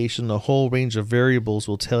some indication. The whole range of variables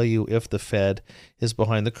will tell you if the Fed is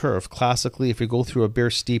behind the curve. Classically, if you go through a bear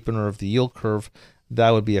steepener of the yield curve,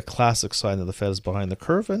 that would be a classic sign that the Fed is behind the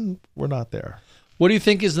curve, and we're not there. What do you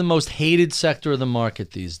think is the most hated sector of the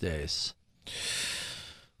market these days?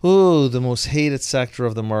 Ooh, the most hated sector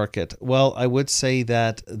of the market. Well, I would say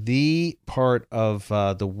that the part of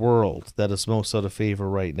the world that is most out of favor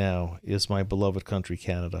right now is my beloved country,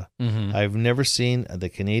 Canada. I've never seen the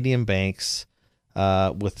Canadian banks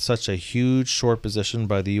with such a huge short position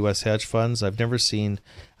by the U.S. hedge funds.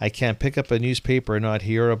 I can't pick up a newspaper and not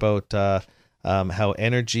hear about how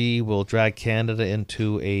energy will drag Canada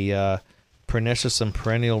into a pernicious and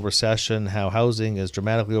perennial recession, how housing is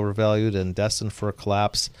dramatically overvalued and destined for a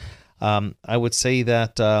collapse. I would say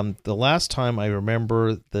that the last time I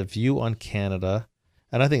remember the view on Canada,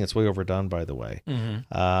 and I think it's way overdone, by the way,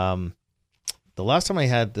 the last time I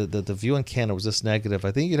had the view on Canada was this negative.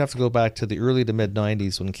 I think you'd have to go back to the early to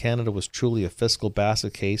mid-'90s when Canada was truly a fiscal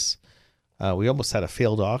basket case. We almost had a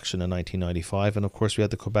failed auction in 1995, and of course we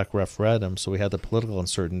had the Quebec referendum, so we had the political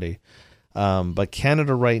uncertainty. But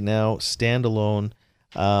Canada right now, standalone,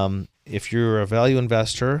 if you're a value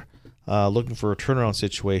investor looking for a turnaround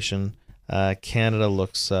situation, Canada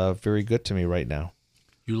looks very good to me right now.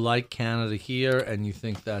 You like Canada here, and you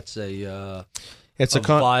think that's a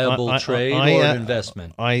viable trade or an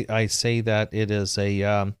investment? I say that it is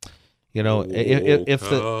a, if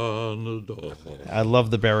the I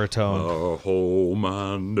love the baritone. Our home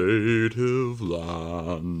and native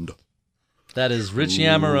land. That is Rich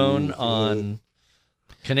Yamarone on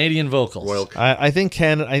Canadian vocals. Well, I think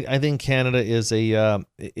Canada is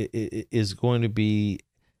is going to be,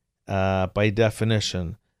 by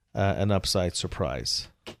definition, an upside surprise.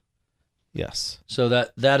 Yes. So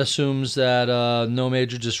that assumes that no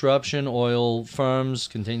major disruption. Oil firms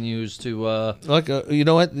continues to look. You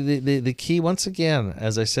know what? The key, once again,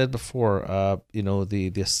 as I said before, the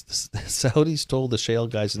Saudis told the shale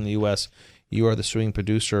guys in the U.S., you are the swing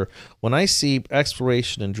producer. When I see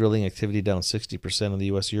exploration and drilling activity down 60% in the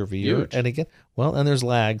U.S. year over year, Huge. and again, and there's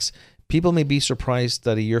lags. People may be surprised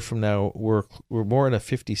that a year from now we're more in a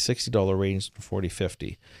 $50, $60 range than $40,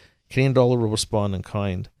 $50. Canadian dollar will respond in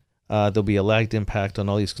kind. There'll be a lagged impact on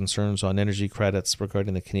all these concerns on energy credits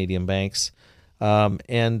regarding the Canadian banks.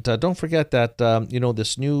 And don't forget that,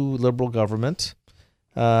 this new Liberal government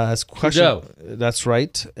has questioned. Trudeau. That's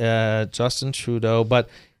right, Justin Trudeau, but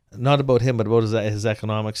not about him, but about his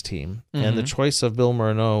economics team. And the choice of Bill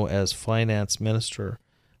Morneau as finance minister,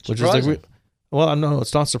 which Surprising. is well, no,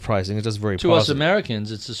 it's not surprising. It's just very To us positive. Americans,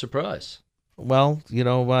 it's a surprise. Well, I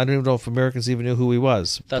don't even know if Americans even knew who he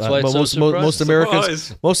was. That's why it's but so most Americans,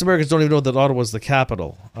 Surprise. most Americans don't even know that Ottawa's the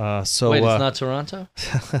capital. So Wait, it's not Toronto?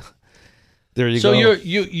 there you So go.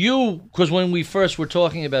 you because when we first were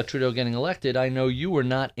talking about Trudeau getting elected, I know you were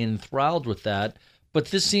not enthralled with that, but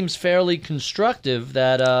this seems fairly constructive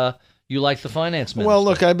that you like the finance minister. Well,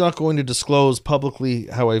 look, I'm not going to disclose publicly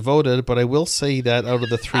how I voted, but I will say that out of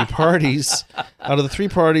the three parties,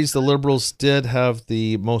 the Liberals did have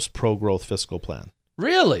the most pro-growth fiscal plan.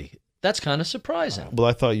 Really? That's kind of surprising. Well,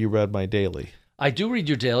 I thought you read my daily. I do read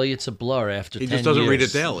your daily. It's a blur after 10 He years. just doesn't read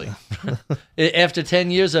it daily. After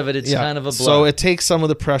 10 years of it, it's kind of a blur. So it takes some of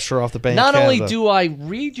the pressure off the Bank Not of only Canada. do I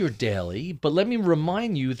read your daily, but let me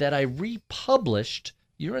remind you that I republished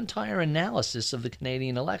your entire analysis of the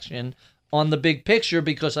Canadian election on the big picture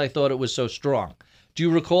because I thought it was so strong. Do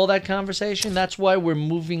you recall that conversation? That's why we're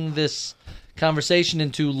moving this conversation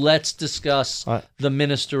into let's discuss the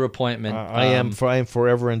minister appointment. I am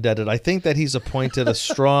forever indebted. I think that he's appointed a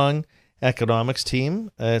strong economics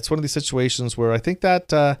team. It's one of these situations where I think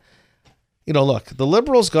that look, the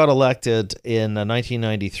Liberals got elected in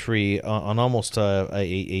 1993 on almost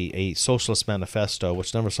a socialist manifesto,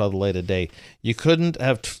 which never saw the light of day. You couldn't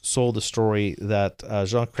have sold the story that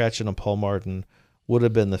Jean Chrétien and Paul Martin would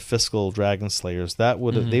have been the fiscal dragon slayers. They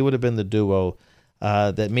would have been the duo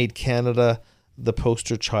that made Canada the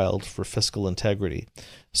poster child for fiscal integrity.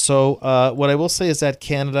 So what I will say is that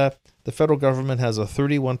Canada, the federal government has a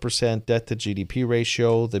 31% debt to GDP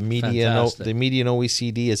ratio. The median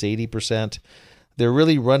OECD is 80%. They're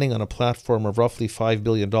really running on a platform of roughly $5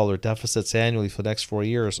 billion deficits annually for the next 4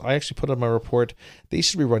 years. I actually put on my report they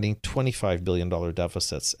should be running $25 billion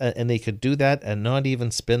deficits, and they could do that and not even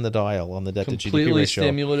spin the dial on the debt to GDP completely ratio.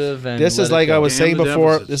 stimulative. And This is let it like go. I was saying Damn the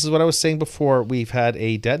before. deficits. This is what I was saying before. We've had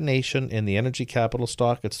a detonation in the energy capital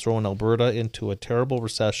stock. It's thrown Alberta into a terrible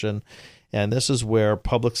recession. And this is where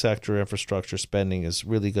public sector infrastructure spending is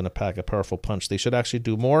really going to pack a powerful punch. They should actually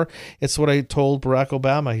do more. It's what I told Barack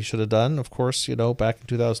Obama he should have done, of course, back in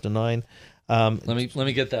 2009. Let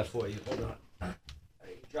me get that for you. Hold on. I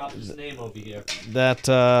dropped his name over here.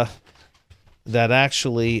 That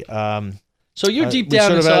actually... So you're deep we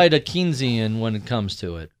down should have inside a Keynesian when it comes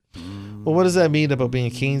to it. well, what does that mean about being a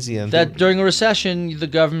Keynesian? That during a recession, the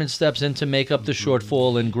government steps in to make up the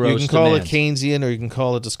shortfall in gross you can call demand. it Keynesian or you can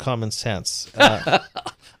call it just common sense.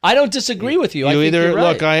 I don't disagree with you. I think either you're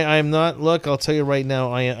right. look. I'm not. Look, I'll tell you right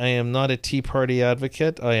now. I am not a Tea Party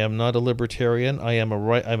advocate. I am not a libertarian. I'm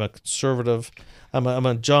a conservative. I'm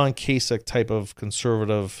a John Kasich type of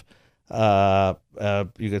conservative.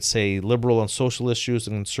 You could say liberal on social issues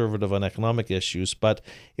and conservative on economic issues. But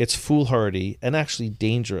it's foolhardy and actually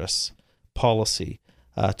dangerous policy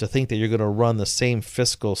to think that you're going to run the same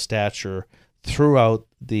fiscal stature throughout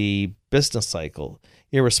the business cycle,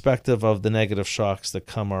 irrespective of the negative shocks that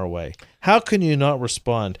come our way. How can you not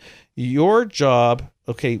respond? Your job,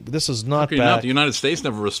 okay, this is not Okay, bad. the United States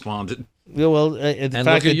never responded Well, in And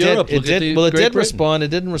fact, look at Europe, it look at did. the It Great did Britain. respond. It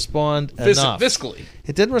didn't respond enough. fiscally.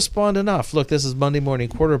 It didn't respond enough. Look, this is Monday morning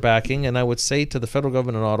quarterbacking, and I would say to the federal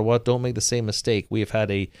government in Ottawa, don't make the same mistake. We have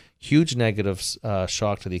had a huge negative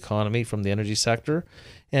shock to the economy from the energy sector,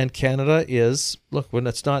 and Canada is, look, when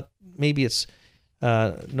it's not, maybe it's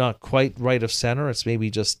not quite right of center. It's maybe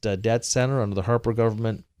just dead center. Under the Harper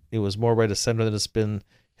government, it was more right of center than it's been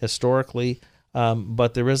historically,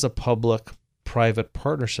 but there is a public-private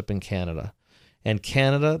partnership in Canada. And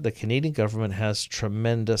Canada, the Canadian government, has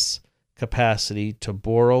tremendous capacity to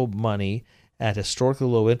borrow money at historically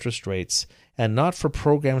low interest rates, and not for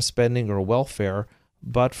program spending or welfare,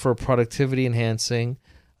 but for productivity-enhancing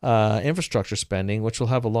infrastructure spending, which will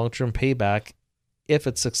have a long-term payback if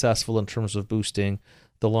it's successful in terms of boosting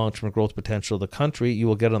the long-term growth potential of the country. You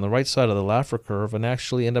will get on the right side of the Laffer curve and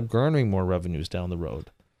actually end up garnering more revenues down the road.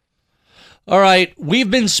 All right, we've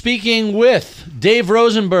been speaking with Dave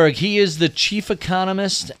Rosenberg. He is the chief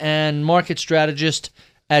economist and market strategist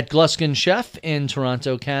at Gluskin Sheff in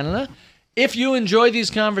Toronto, Canada. If you enjoy these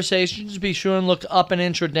conversations, be sure and look up an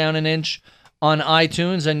inch or down an inch on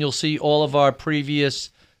iTunes, and you'll see all of our previous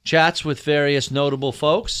chats with various notable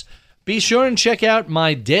folks. Be sure and check out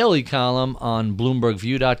my daily column on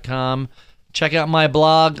BloombergView.com. Check out my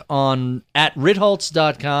blog on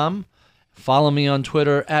 @Ritholtz.com. Follow me on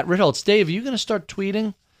Twitter @Ritholtz. Dave, are you going to start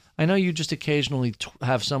tweeting? I know you just occasionally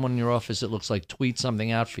have someone in your office that looks like tweet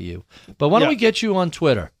something out for you. But why don't we get you on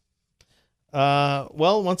Twitter?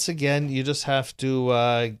 Well, once again, you just have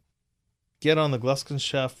to get on the Gluskin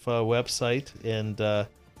Sheff website, and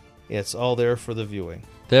it's all there for the viewing.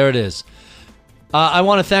 There it is. I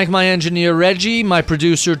want to thank my engineer, Reggie, my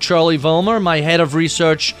producer, Charlie Vollmer, my head of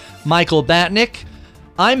research, Michael Batnick.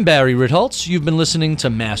 I'm Barry Ritholtz. You've been listening to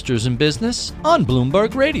Masters in Business on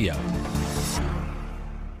Bloomberg Radio.